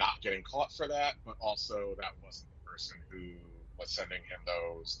over not getting caught for that, but also that wasn't the person who was sending him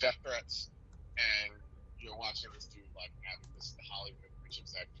those death threats. And you're watching this dude like this is the Hollywood rich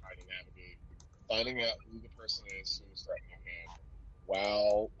exec trying to navigate finding out who the person is who's threatening him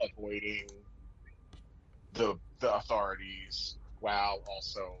while avoiding the authorities, while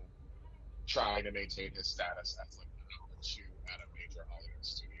also trying to maintain his status as like the number two at a major Hollywood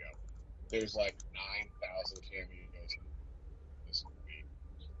studio. There's like 9,000 cameos in this movie.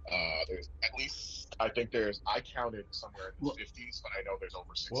 There's at least, I counted somewhere in the 50s, but I know there's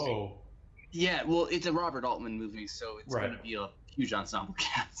over 60. Whoa. Yeah, well, it's a Robert Altman movie, so it's Right. going to be a huge ensemble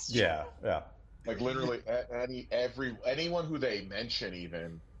cast. Yeah. Like literally anyone who they mention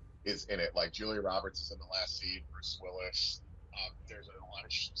even is in it. Like Julia Roberts is in the last scene, Bruce Willis. There's a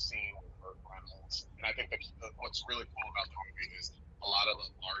lunch scene with Burt Reynolds, and I think what's really cool about the movie is a lot of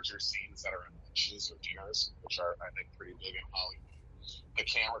the larger scenes that are in lunches or dinners, which are I think pretty big in Hollywood. The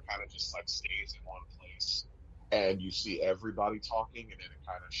camera kind of just like stays in one place, and you see everybody talking, and then it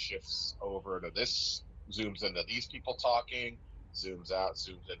kind of shifts over to this, zooms into these people talking, zooms out,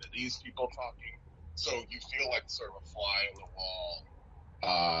 zooms into these people talking. So you feel like sort of a fly on the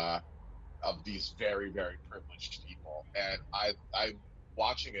wall of these very, very privileged people. And I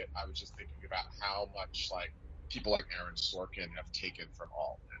watching it, I was just thinking about how much like people like Aaron Sorkin have taken from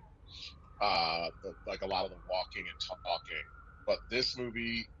Altman. like a lot of the walking and talking. But this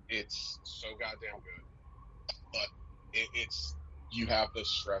movie, it's so goddamn good. But it's you have the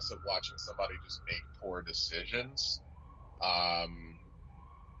stress of watching somebody just make poor decisions.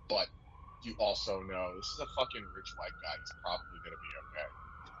 But you also know this is a fucking rich white guy. He's probably going to be okay.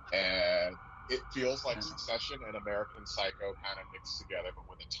 And it feels like Succession and American Psycho kind of mixed together, but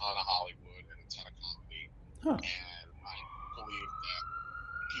with a ton of Hollywood and a ton of comedy. Huh. And I believe that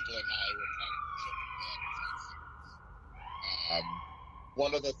people in Hollywood kind of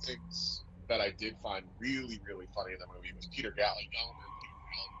one of the things that I did find really, really funny in the movie was Peter Gallagher.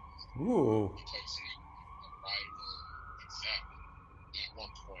 Ooh. He plays a rival exec at one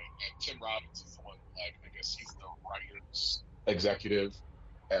point, and Tim Robbins is the one, like, I guess he's the writer's executive,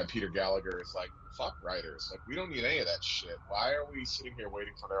 and Peter Gallagher is like, fuck writers, like, we don't need any of that shit. Why are we sitting here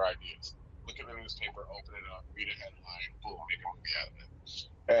waiting for their ideas? Look at the newspaper, open it up, read a headline, boom, make a movie out of it.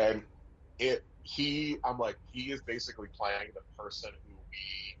 And I'm like, he is basically playing the person who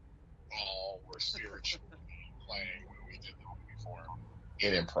we all were spiritually playing when we did the movie for him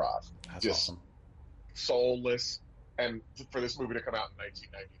in improv. That's just awesome. Soulless. And for this movie to come out in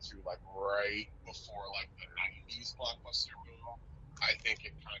 1992, like right before like the 90s blockbuster boom, I think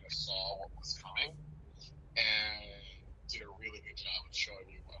it kind of saw what was coming and did a really good job of showing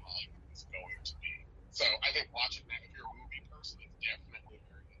you what Hollywood is going to be. So I think watching that, if you're a movie person, it's definitely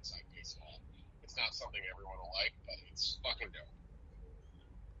very inside baseball. It's not something everyone will like, but it's fucking dope.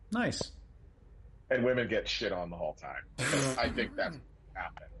 Nice. And women get shit on the whole time. I think that's what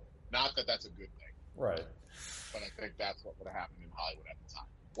happened. Not that that's a good thing. Right. But I think that's what would have happened in Hollywood at the time.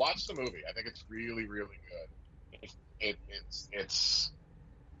 Watch the movie. I think it's really, really good. It's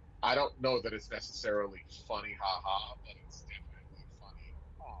I don't know that it's necessarily funny, haha, but it's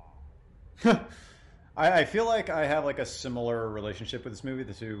definitely funny. I feel like I have like a similar relationship with this movie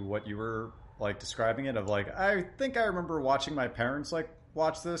to what you were like describing it, of like, I think I remember watching my parents like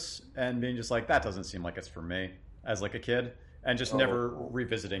watch this and being just like, that doesn't seem like it's for me as like a kid, and just never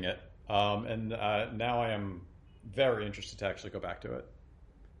revisiting it. And now I am very interested to actually go back to it.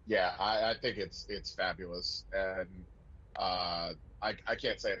 Yeah, I think it's fabulous, and I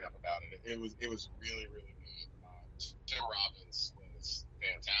can't say enough about it. It was really, really good. Tim Robbins was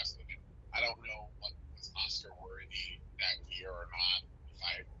fantastic. I don't know what was Oscar worthy that year or not, if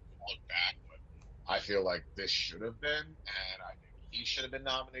I look back, but I feel like this should have been, and I think he should have been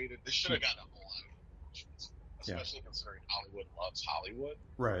nominated. This should have gotten a whole lot of nominations, especially considering Hollywood loves Hollywood.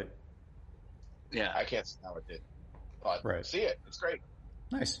 Right. Yeah. I can't see how it did, but see it. It's great.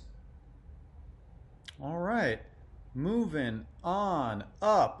 Nice. All right. Moving on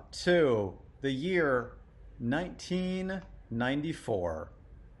up to the year 1994.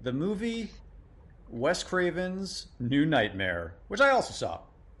 The movie Wes Craven's New Nightmare, which I also saw.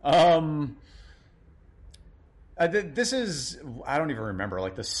 This is, I don't even remember,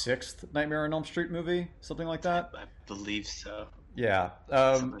 like the 6th Nightmare on Elm Street movie, something like that. I believe so. Yeah.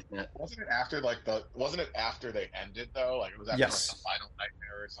 Something like that. Wasn't it after they ended though? Like it was after like the final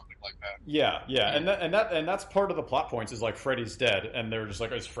nightmare or something like that. Yeah. And that's part of the plot points is like Freddy's dead, and they're just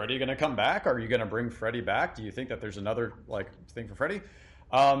like, is Freddy going to come back? Are you going to bring Freddy back? Do you think that there's another like thing for Freddy?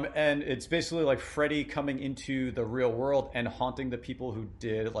 And it's basically like Freddy coming into the real world and haunting the people who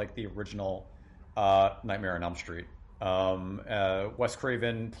did like the original Nightmare on Elm Street. Wes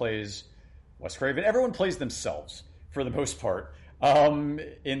Craven plays Wes Craven. Everyone plays themselves for the most part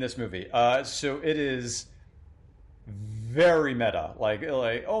in this movie. So it is very meta, like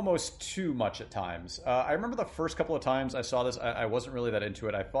almost too much at times. I remember the first couple of times I saw this, I wasn't really that into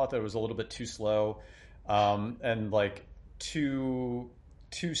it. I thought that it was a little bit too slow and like too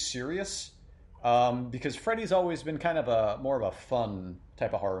serious, because Freddy's always been kind of more of a fun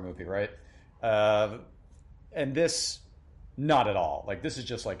type of horror movie, right? And this, not at all. Like this is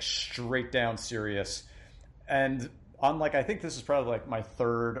just like straight down serious. And on like, I think this is probably like my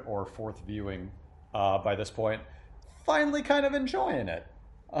 3rd or 4th viewing by this point, finally kind of enjoying it.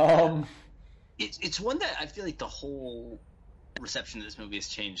 It's one that I feel like the whole reception of this movie has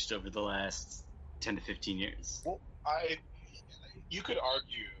changed over the last 10 to 15 years. Well, you could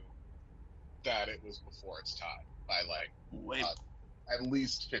argue that it was before its time by like at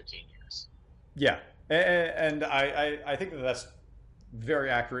least 15 years. Yeah, and I think that that's very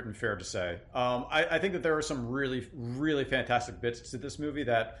accurate and fair to say. I think that there are some really, really fantastic bits to this movie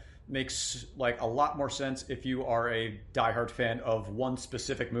that makes like a lot more sense if you are a diehard fan of one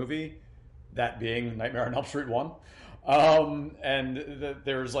specific movie, that being Nightmare on Elm Street 1. And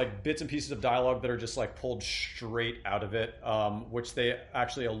there's like bits and pieces of dialogue that are just like pulled straight out of it, which they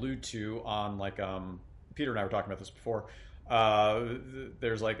actually allude to on like Peter and I were talking about this before,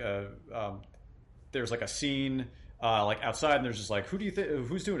 there's like a scene like outside, and there's just like, who do you think,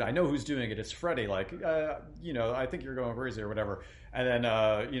 who's doing it? I know who's doing it. It's Freddy. Like, I think you're going crazy or whatever. And then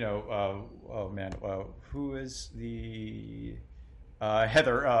oh man, who is the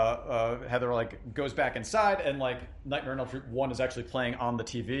Heather? Heather like goes back inside, and like Nightmare on Elm Street 1 is actually playing on the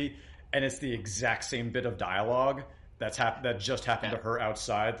TV, and it's the exact same bit of dialogue that just happened to her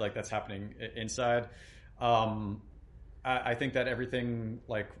outside. Like that's happening inside. I think that everything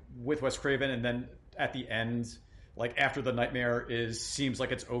like with Wes Craven, and then at the end, like after the nightmare seems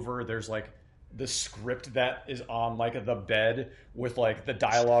like it's over, there's like the script that is on like the bed with like the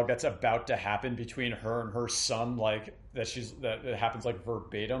dialogue that's about to happen between her and her son, like that it happens like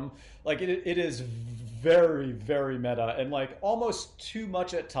verbatim. Like it is very, very meta and like almost too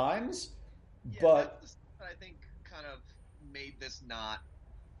much at times. Yeah, but I think kind of made this not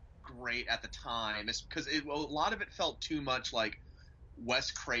great at the time. It's because a lot of it felt too much like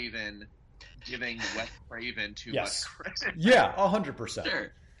Wes Craven giving Wes Craven too much credit. Yeah, 100%.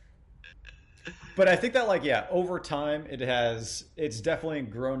 Sure. But I think that like over time it's definitely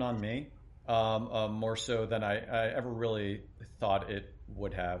grown on me more so than I ever really thought it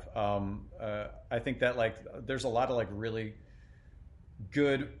would have. I think that like there's a lot of like really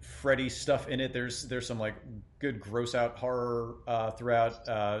good Freddy stuff in it. There's some like good gross out horror throughout.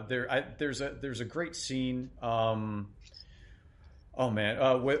 There's a great scene. Oh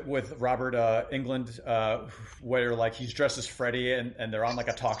man, with Robert Englund, where like he's dressed as Freddy and they're on like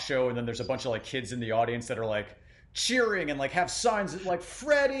a talk show, and then there's a bunch of like kids in the audience that are like cheering and like have signs that, like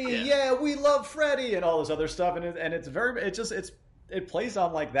Freddy, yeah, we love Freddy, and all this other stuff, and it plays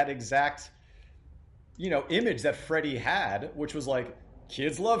on like that exact image that Freddy had, which was like,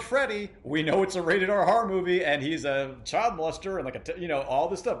 kids love Freddy. We know it's a rated R horror movie, and he's a child molester and like all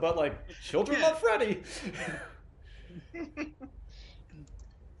this stuff, but like children love Freddy.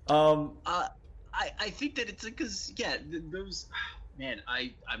 I think that it's because those man,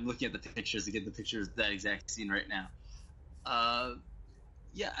 I'm looking at the pictures again, the pictures of that exact scene right now.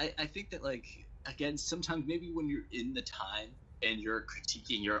 I think that like again, sometimes maybe when you're in the time and you're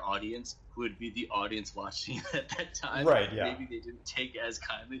critiquing your audience, who would be the audience watching at that time, right? Yeah, maybe they didn't take as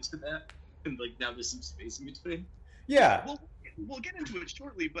kindly to that, and like now there's some space in between. Yeah. Well, we'll get into it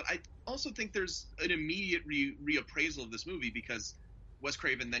shortly, but I also think there's an immediate reappraisal of this movie because Wes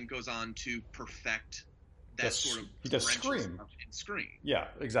Craven then goes on to perfect that sort of he does Scream. In Scream. Yeah,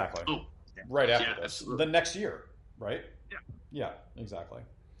 exactly. Oh, right after this, absolutely. the next year, right? Yeah, exactly.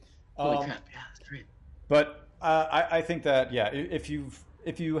 Holy crap! Yeah, that's great. But I think that if you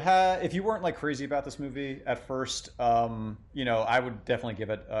weren't like crazy about this movie at first, I would definitely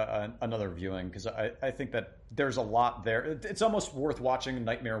give it another viewing because I think that there's a lot there. It's almost worth watching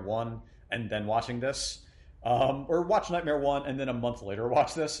Nightmare 1 and then watching this, or watch Nightmare 1 and then a month later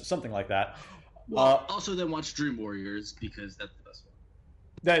watch this, something like that. Well, also then watch Dream Warriors because that's the best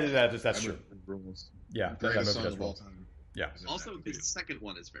one. That's true. Yeah, that movie does well. Yeah. Also, the second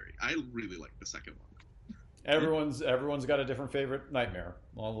one is I really like the second one. Everyone's got a different favorite nightmare.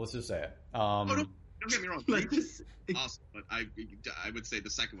 Well, let's just say it. Don't get me wrong. Awesome, but I would say the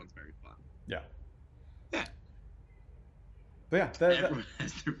second one's very fun. Yeah. Yeah. But yeah, everyone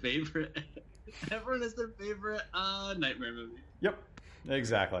has their favorite. Everyone has their favorite nightmare movie. Yep,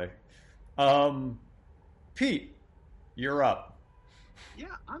 exactly. Pete, you're up. Yeah,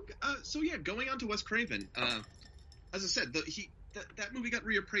 I'm. Going on to Wes Craven. As I said, that movie got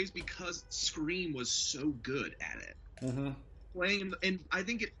reappraised because Scream was so good at it. Mm-hmm. And I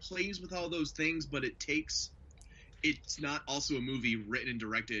think it plays with all those things, but it's not also a movie written and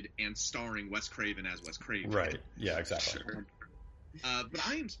directed and starring Wes Craven as Wes Craven. Right. Yeah, exactly. Sure. But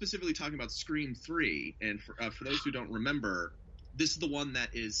I am specifically talking about Scream 3, and for those who don't remember, this is the one that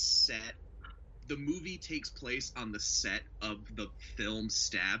is set. The movie takes place on the set of the film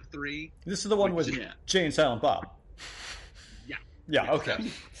Stab 3. This is the one with Jay and Silent Bob. Yeah. Yeah,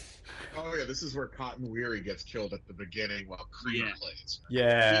 okay. Oh, yeah, this is where Cotton Weary gets killed at the beginning while Creed plays.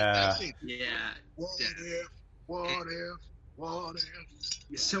 Yeah. What if?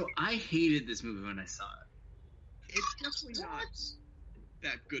 Yeah. So I hated this movie when I saw it. It's definitely not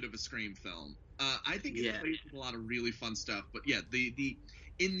that good of a Scream film. I think it plays with a lot of really fun stuff. But yeah,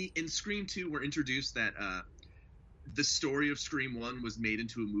 in Scream 2, we're introduced that the story of Scream 1 was made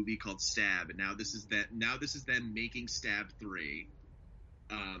into a movie called Stab, and now this is them making Stab 3.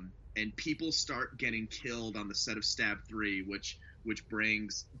 And people start getting killed on the set of Stab 3, which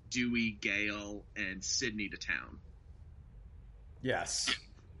brings Dewey, Gale, and Sidney to town. Yes.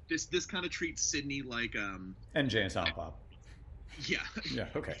 This kind of treats Sidney like and Jay and Silent Bob. Yeah. Yeah.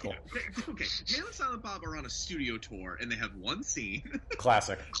 Okay. Cool. Okay. Jay and Silent Bob are on a studio tour, and they have one scene.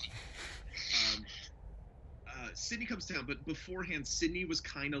 Classic. Sydney comes down, but beforehand, Sydney was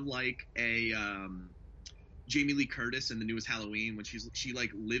kind of like a Jamie Lee Curtis in the newest Halloween, when she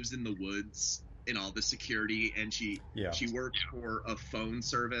like lives in the woods in all the security, and she works for a phone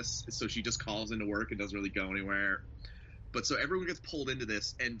service, so she just calls into work and doesn't really go anywhere. But so everyone gets pulled into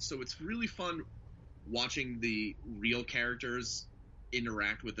this, and so it's really fun watching the real characters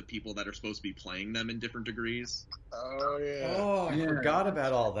interact with the people that are supposed to be playing them in different degrees. Oh yeah. Oh, I forgot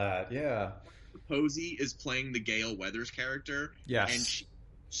about all that. Yeah. Posey is playing the Gale Weathers character. Yes. And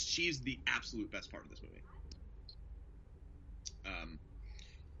she's the absolute best part of this movie.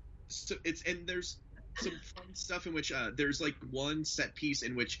 And there's some fun stuff in which there's like one set piece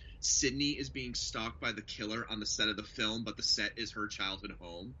in which Sydney is being stalked by the killer on the set of the film, but the set is her childhood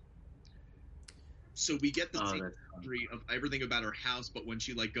home. So we get the history of everything about her house, but when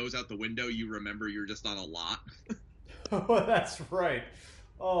she like goes out the window, you remember you're just on a lot. Oh, that's right.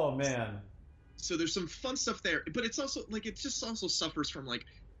 Oh man. So there's some fun stuff there, but it's also like it just also suffers from like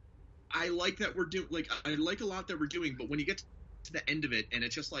I like that we're doing like I like a lot that we're doing, but when you get to the end of it and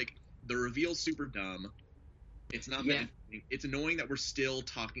it's just like the reveal's super dumb. It's not that it's annoying that we're still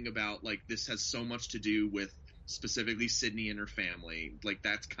talking about like this has so much to do with specifically Sydney and her family. Like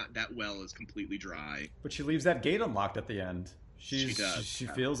that well is completely dry. But she leaves that gate unlocked at the end. She does. She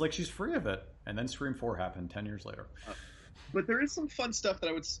feels like she's free of it, and then Scream 4 happened 10 years later. But there is some fun stuff that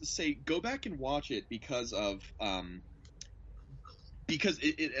I would say go back and watch it because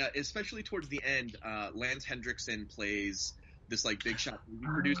it especially towards the end, Lance Hendrickson plays this like big shot movie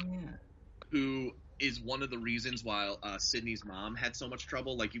producer who is one of the reasons why Sydney's mom had so much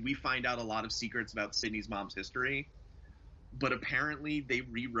trouble. Like we find out a lot of secrets about Sydney's mom's history, but apparently they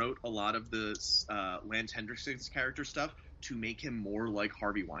rewrote a lot of the Lance Hendrickson's character stuff to make him more like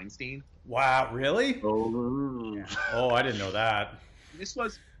Harvey Weinstein. Wow, really? Oh, Yeah. Oh, I didn't know that. This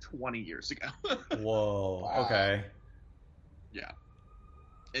was 20 years ago. Whoa. Wow. Okay. Yeah.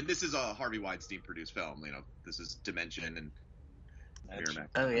 And this is a Harvey Weinstein produced film. You know, this is Dimension and Miramax.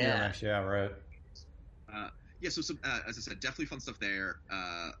 oh yeah. Yeah, right. Yeah, so some, as I said, definitely fun stuff there.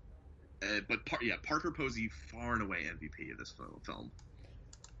 But Parker Posey, far and away MVP of this film.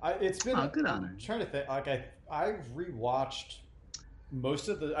 It's been good on her. I'm trying to think. Like I rewatched most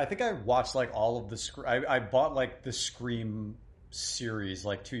of the. I think I watched like all of the. I bought like the Scream series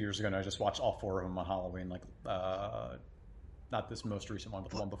like 2 years ago, and I just watched all 4 of them on Halloween. Like not this most recent one,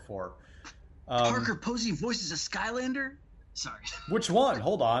 but the one before. Parker Posey voices a Skylander. Sorry. Which one?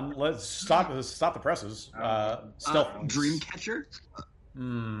 Hold on. Let's stop the presses. Stealth. Dreamcatcher.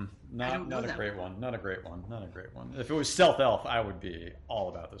 Not a great one. Not a great one. Not a great one. If it was Stealth Elf, I would be all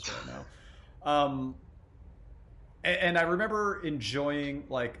about this right now. And I remember enjoying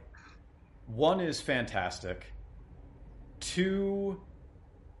like 1 is fantastic, 2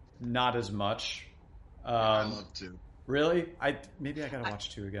 not as much. I love 2. Really? Maybe I gotta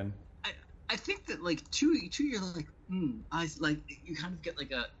watch 2 again. I think that like two you're like I like you kind of get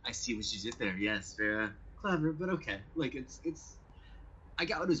like a I see what you did there. Yes, very clever, but okay. Like it's I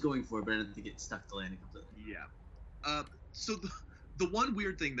got what I was going for, but I didn't think it stuck the landing completely. Yeah. So the one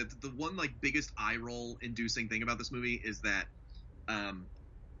weird thing that the one like biggest eye roll inducing thing about this movie is that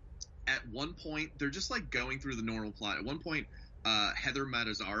at one point they're just like going through the normal plot. At one point, Heather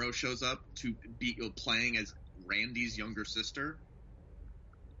Matazzaro shows up to be playing as Randy's younger sister,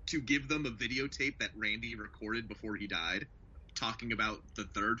 to give them a videotape that Randy recorded before he died, talking about the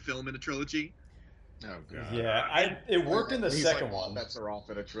 3rd film in a trilogy. Oh god. Yeah, it worked in the He's second like, all one. bets are off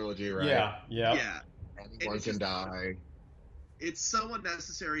in a trilogy, right? Yeah. Yeah. Anyone can die. It's so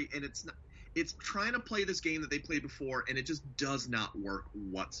unnecessary, and it's trying to play this game that they played before, and it just does not work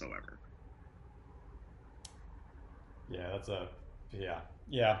whatsoever. Yeah,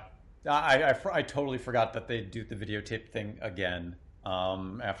 yeah. I totally forgot that they do the videotape thing again.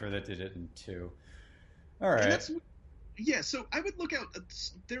 After they did it in 2. All right. Yeah, so I would look out.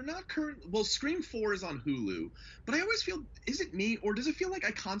 They're not current. Well, Scream 4 is on Hulu, but I always feel, is it me, or does it feel like I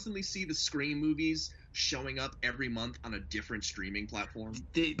constantly see the Scream movies showing up every month on a different streaming platform?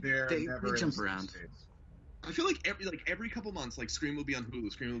 They Never jump in around. States. I feel like every couple months, like Scream will be on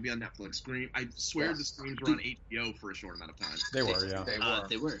Hulu, Scream will be on Netflix. Scream, I swear Yes. the Screams were on HBO for a short amount of time. They were, yeah. They were.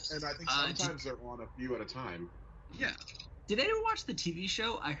 They were. And I think sometimes they're on a few at a time. Yeah. Did anyone watch the TV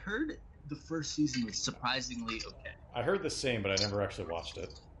show? I heard the first season was surprisingly okay. I heard the same, but I never actually watched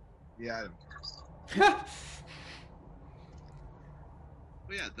it. Yeah. But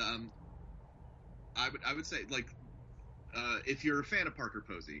yeah, I would say like if you're a fan of Parker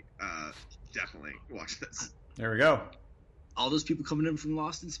Posey, definitely watch this. There we go. all those people coming in from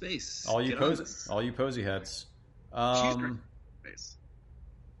Lost in Space. All you Get on this. posy heads. She's great. Nice.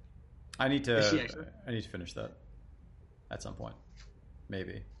 I need to Is she actually? finish that at some point,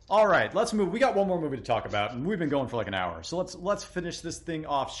 maybe. All right, let's move. We got one more movie to talk about, and we've been going for like an hour. So let's finish this thing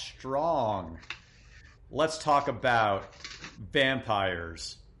off strong. Let's talk about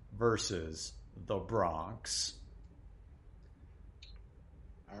Vampires versus the Bronx.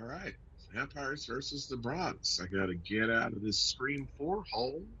 All right. Vampires versus the Bronx. I gotta get out of this Scream 4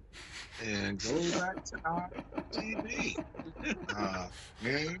 hole and go back to TV.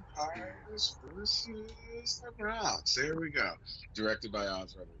 Vampires versus the Bronx. There we go. Directed by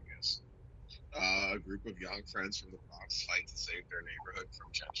Oz Rodriguez. A group of young friends from the Bronx fight to save their neighborhood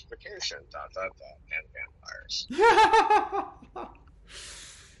from gentrification. ... And vampires.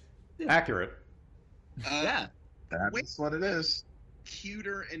 Accurate. Yeah. That's what it is.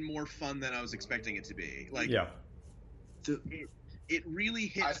 Cuter and more fun than I was expecting it to be. Like, Yeah. It really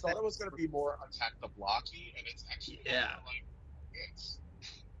hits. I thought it was going to be more Attack the Blocky, and it's actually more Yeah. like it's.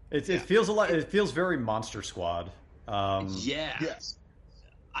 It feels a lot. It feels very Monster Squad. Yeah. Yes.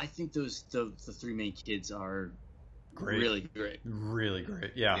 I think the three main kids are Great. really great. Really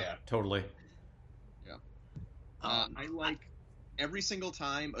great. Yeah. Yeah. Totally. I like every single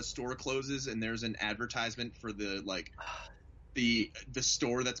time a store closes and there's an advertisement for the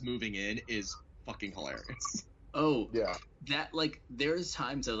store that's moving in is fucking hilarious. Oh, Yeah. that like there's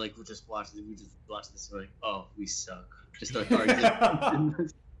times I like we just watch this and we're like, oh, we suck. Just start arguing in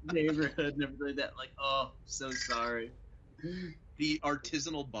this neighborhood and everything like that. Like, oh, so sorry. The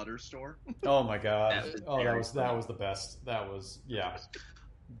artisanal butter store. Oh my god. That That was was the best. That was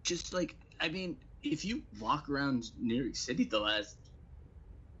Just like, I mean, if you walk around New York City the last,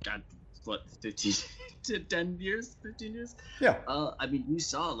 God, what, 15 to 10 years, 15 years? Yeah. I mean, you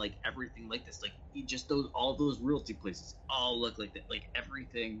saw like everything like this, like just all those realty places all look like that, like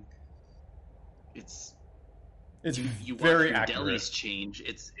everything. It's you very watch your accurate. delis change.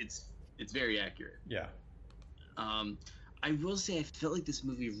 It's very accurate. Yeah. I will say I felt like this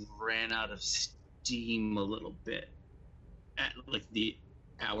movie ran out of steam a little bit at like the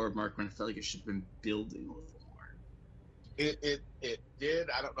hour mark when I felt like it should have been building a little more. It did.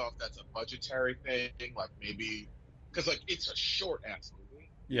 I don't know if that's a budgetary thing, like maybe because like it's a short ass movie.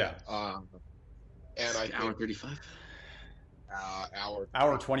 Yeah. And I Hour think 35.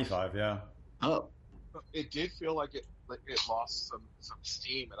 Hour 25. Yeah. Oh, it did feel like it lost some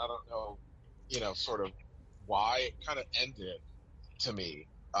steam, and I don't know, sort of why it kind of ended to me.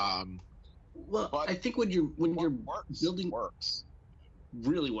 well, But I think when you're building works.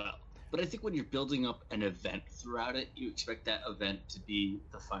 really well, but I think when you're building up an event throughout it, you expect that event to be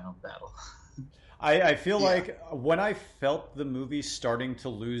the final battle. I feel like when I felt the movie starting to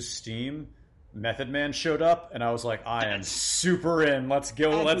lose steam, Method Man showed up, and I was like, I am super in. Let's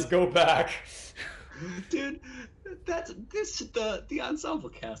go back. Dude, the ensemble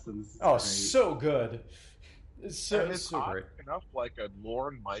cast in this is Oh, great. so good. It's so odd great. enough like a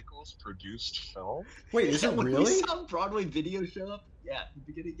Lorne Michaels produced film. Wait, is it When we really? saw Broadway video show up, yeah, at the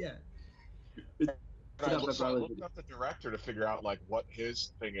beginning, yeah. And I Put up looked, a I Broadway looked video. up the director to figure out like what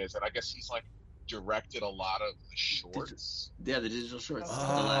his thing is, and I guess he's like directed a lot of the shorts. Yeah, the digital shorts.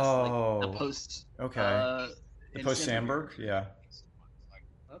 Oh. The last, the post. Okay. The in post Sandberg. Sandberg? Yeah. Like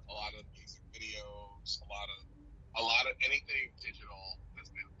a lot of music videos, a lot of anything digital has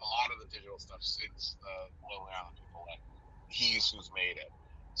been a lot of the digital stuff since the Lonely Island people. Like he's who's made it.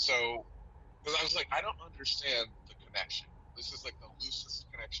 So, because I was like, I don't understand the connection. This is like the loosest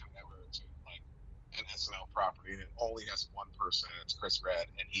connection ever to like an SNL property, and it only has one person, and it's Chris Red,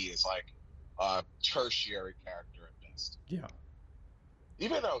 and he is like a tertiary character at best. Yeah.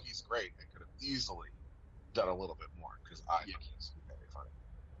 Even though he's great and could have easily done a little bit more, because I think he's very funny.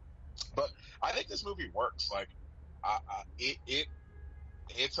 But I think this movie works. Like,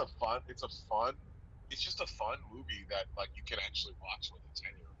 it's just a fun movie that like you can actually watch with a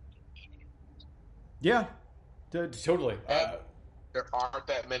 10-year-old. Yeah. Totally. And there aren't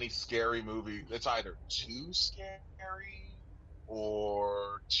that many scary movies. It's either too scary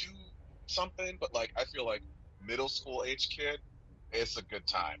or too something. But like, I feel like middle school age kid, it's a good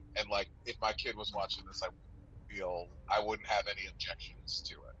time. And like, if my kid was watching this, I wouldn't have any objections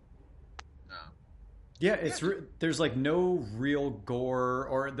to it. Yeah, there's like no real gore,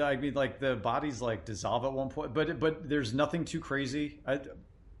 or I mean, like the bodies like dissolve at one point, but there's nothing too crazy.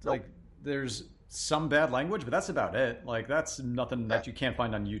 Like there's some bad language, but that's about it. Like that's nothing that you can't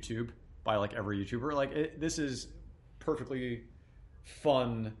find on YouTube by like every YouTuber. Like this is perfectly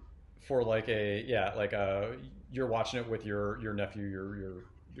fun for like you're watching it with your nephew, your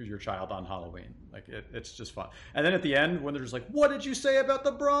your child on Halloween. Like it's just fun. And then at the end, when they're just like, "What did you say about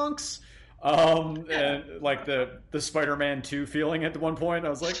the Bronx?" And like the Spider-Man 2 feeling at one point, I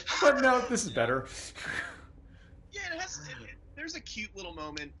was like, "But no, this is better." Yeah, there's a cute little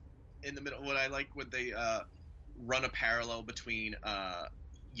moment in the middle. What I like when they run a parallel between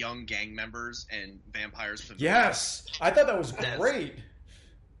young gang members and vampires. Yes, I thought that was great.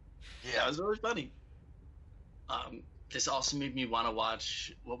 Yeah, it was really funny. This also made me want to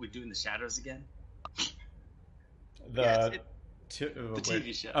watch What We Do in the Shadows again. The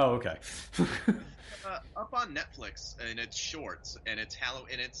TV show. Oh, okay. Up on Netflix, and it's shorts, and it's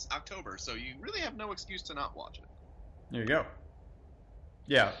it's October, so you really have no excuse to not watch it. There you go.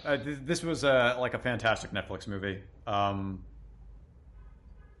 Yeah, this was like a fantastic Netflix movie. I'm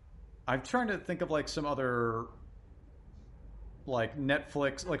trying to think of like some other like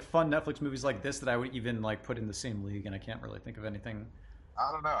Netflix, like fun Netflix movies like this that I would even like put in the same league, and I can't really think of anything.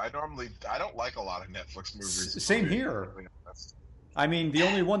 I don't know. I don't like a lot of Netflix movies. Same here. I mean, the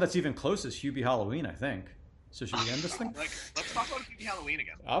only one that's even close is Hubie Halloween, I think. So should we end this thing? Let's talk about Hubie Halloween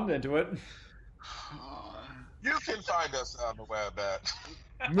again. I'm into it. You can find us on the web at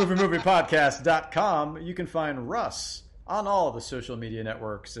moviemoviepodcast.com. You can find Russ on all the social media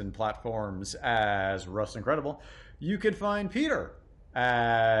networks and platforms as Russ Incredible. You can find Peter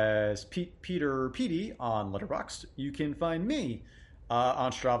as Peter Petey on Letterboxd. You can find me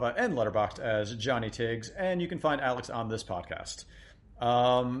on Strava and Letterboxd as Johnny Tiggs, and you can find Alex on this podcast.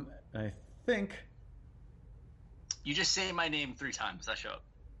 I think you just say my name 3 times. I show up.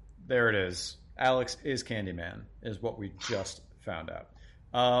 There it is. Alex is Candyman, is what we just found out.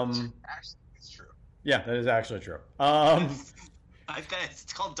 actually, it's true. Yeah, that is actually true.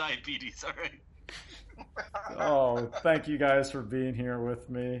 It's called diabetes, all right? Oh, thank you guys for being here with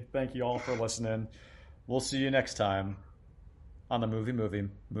me. Thank you all for listening. We'll see you next time on the Movie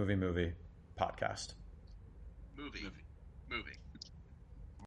podcast. Movie.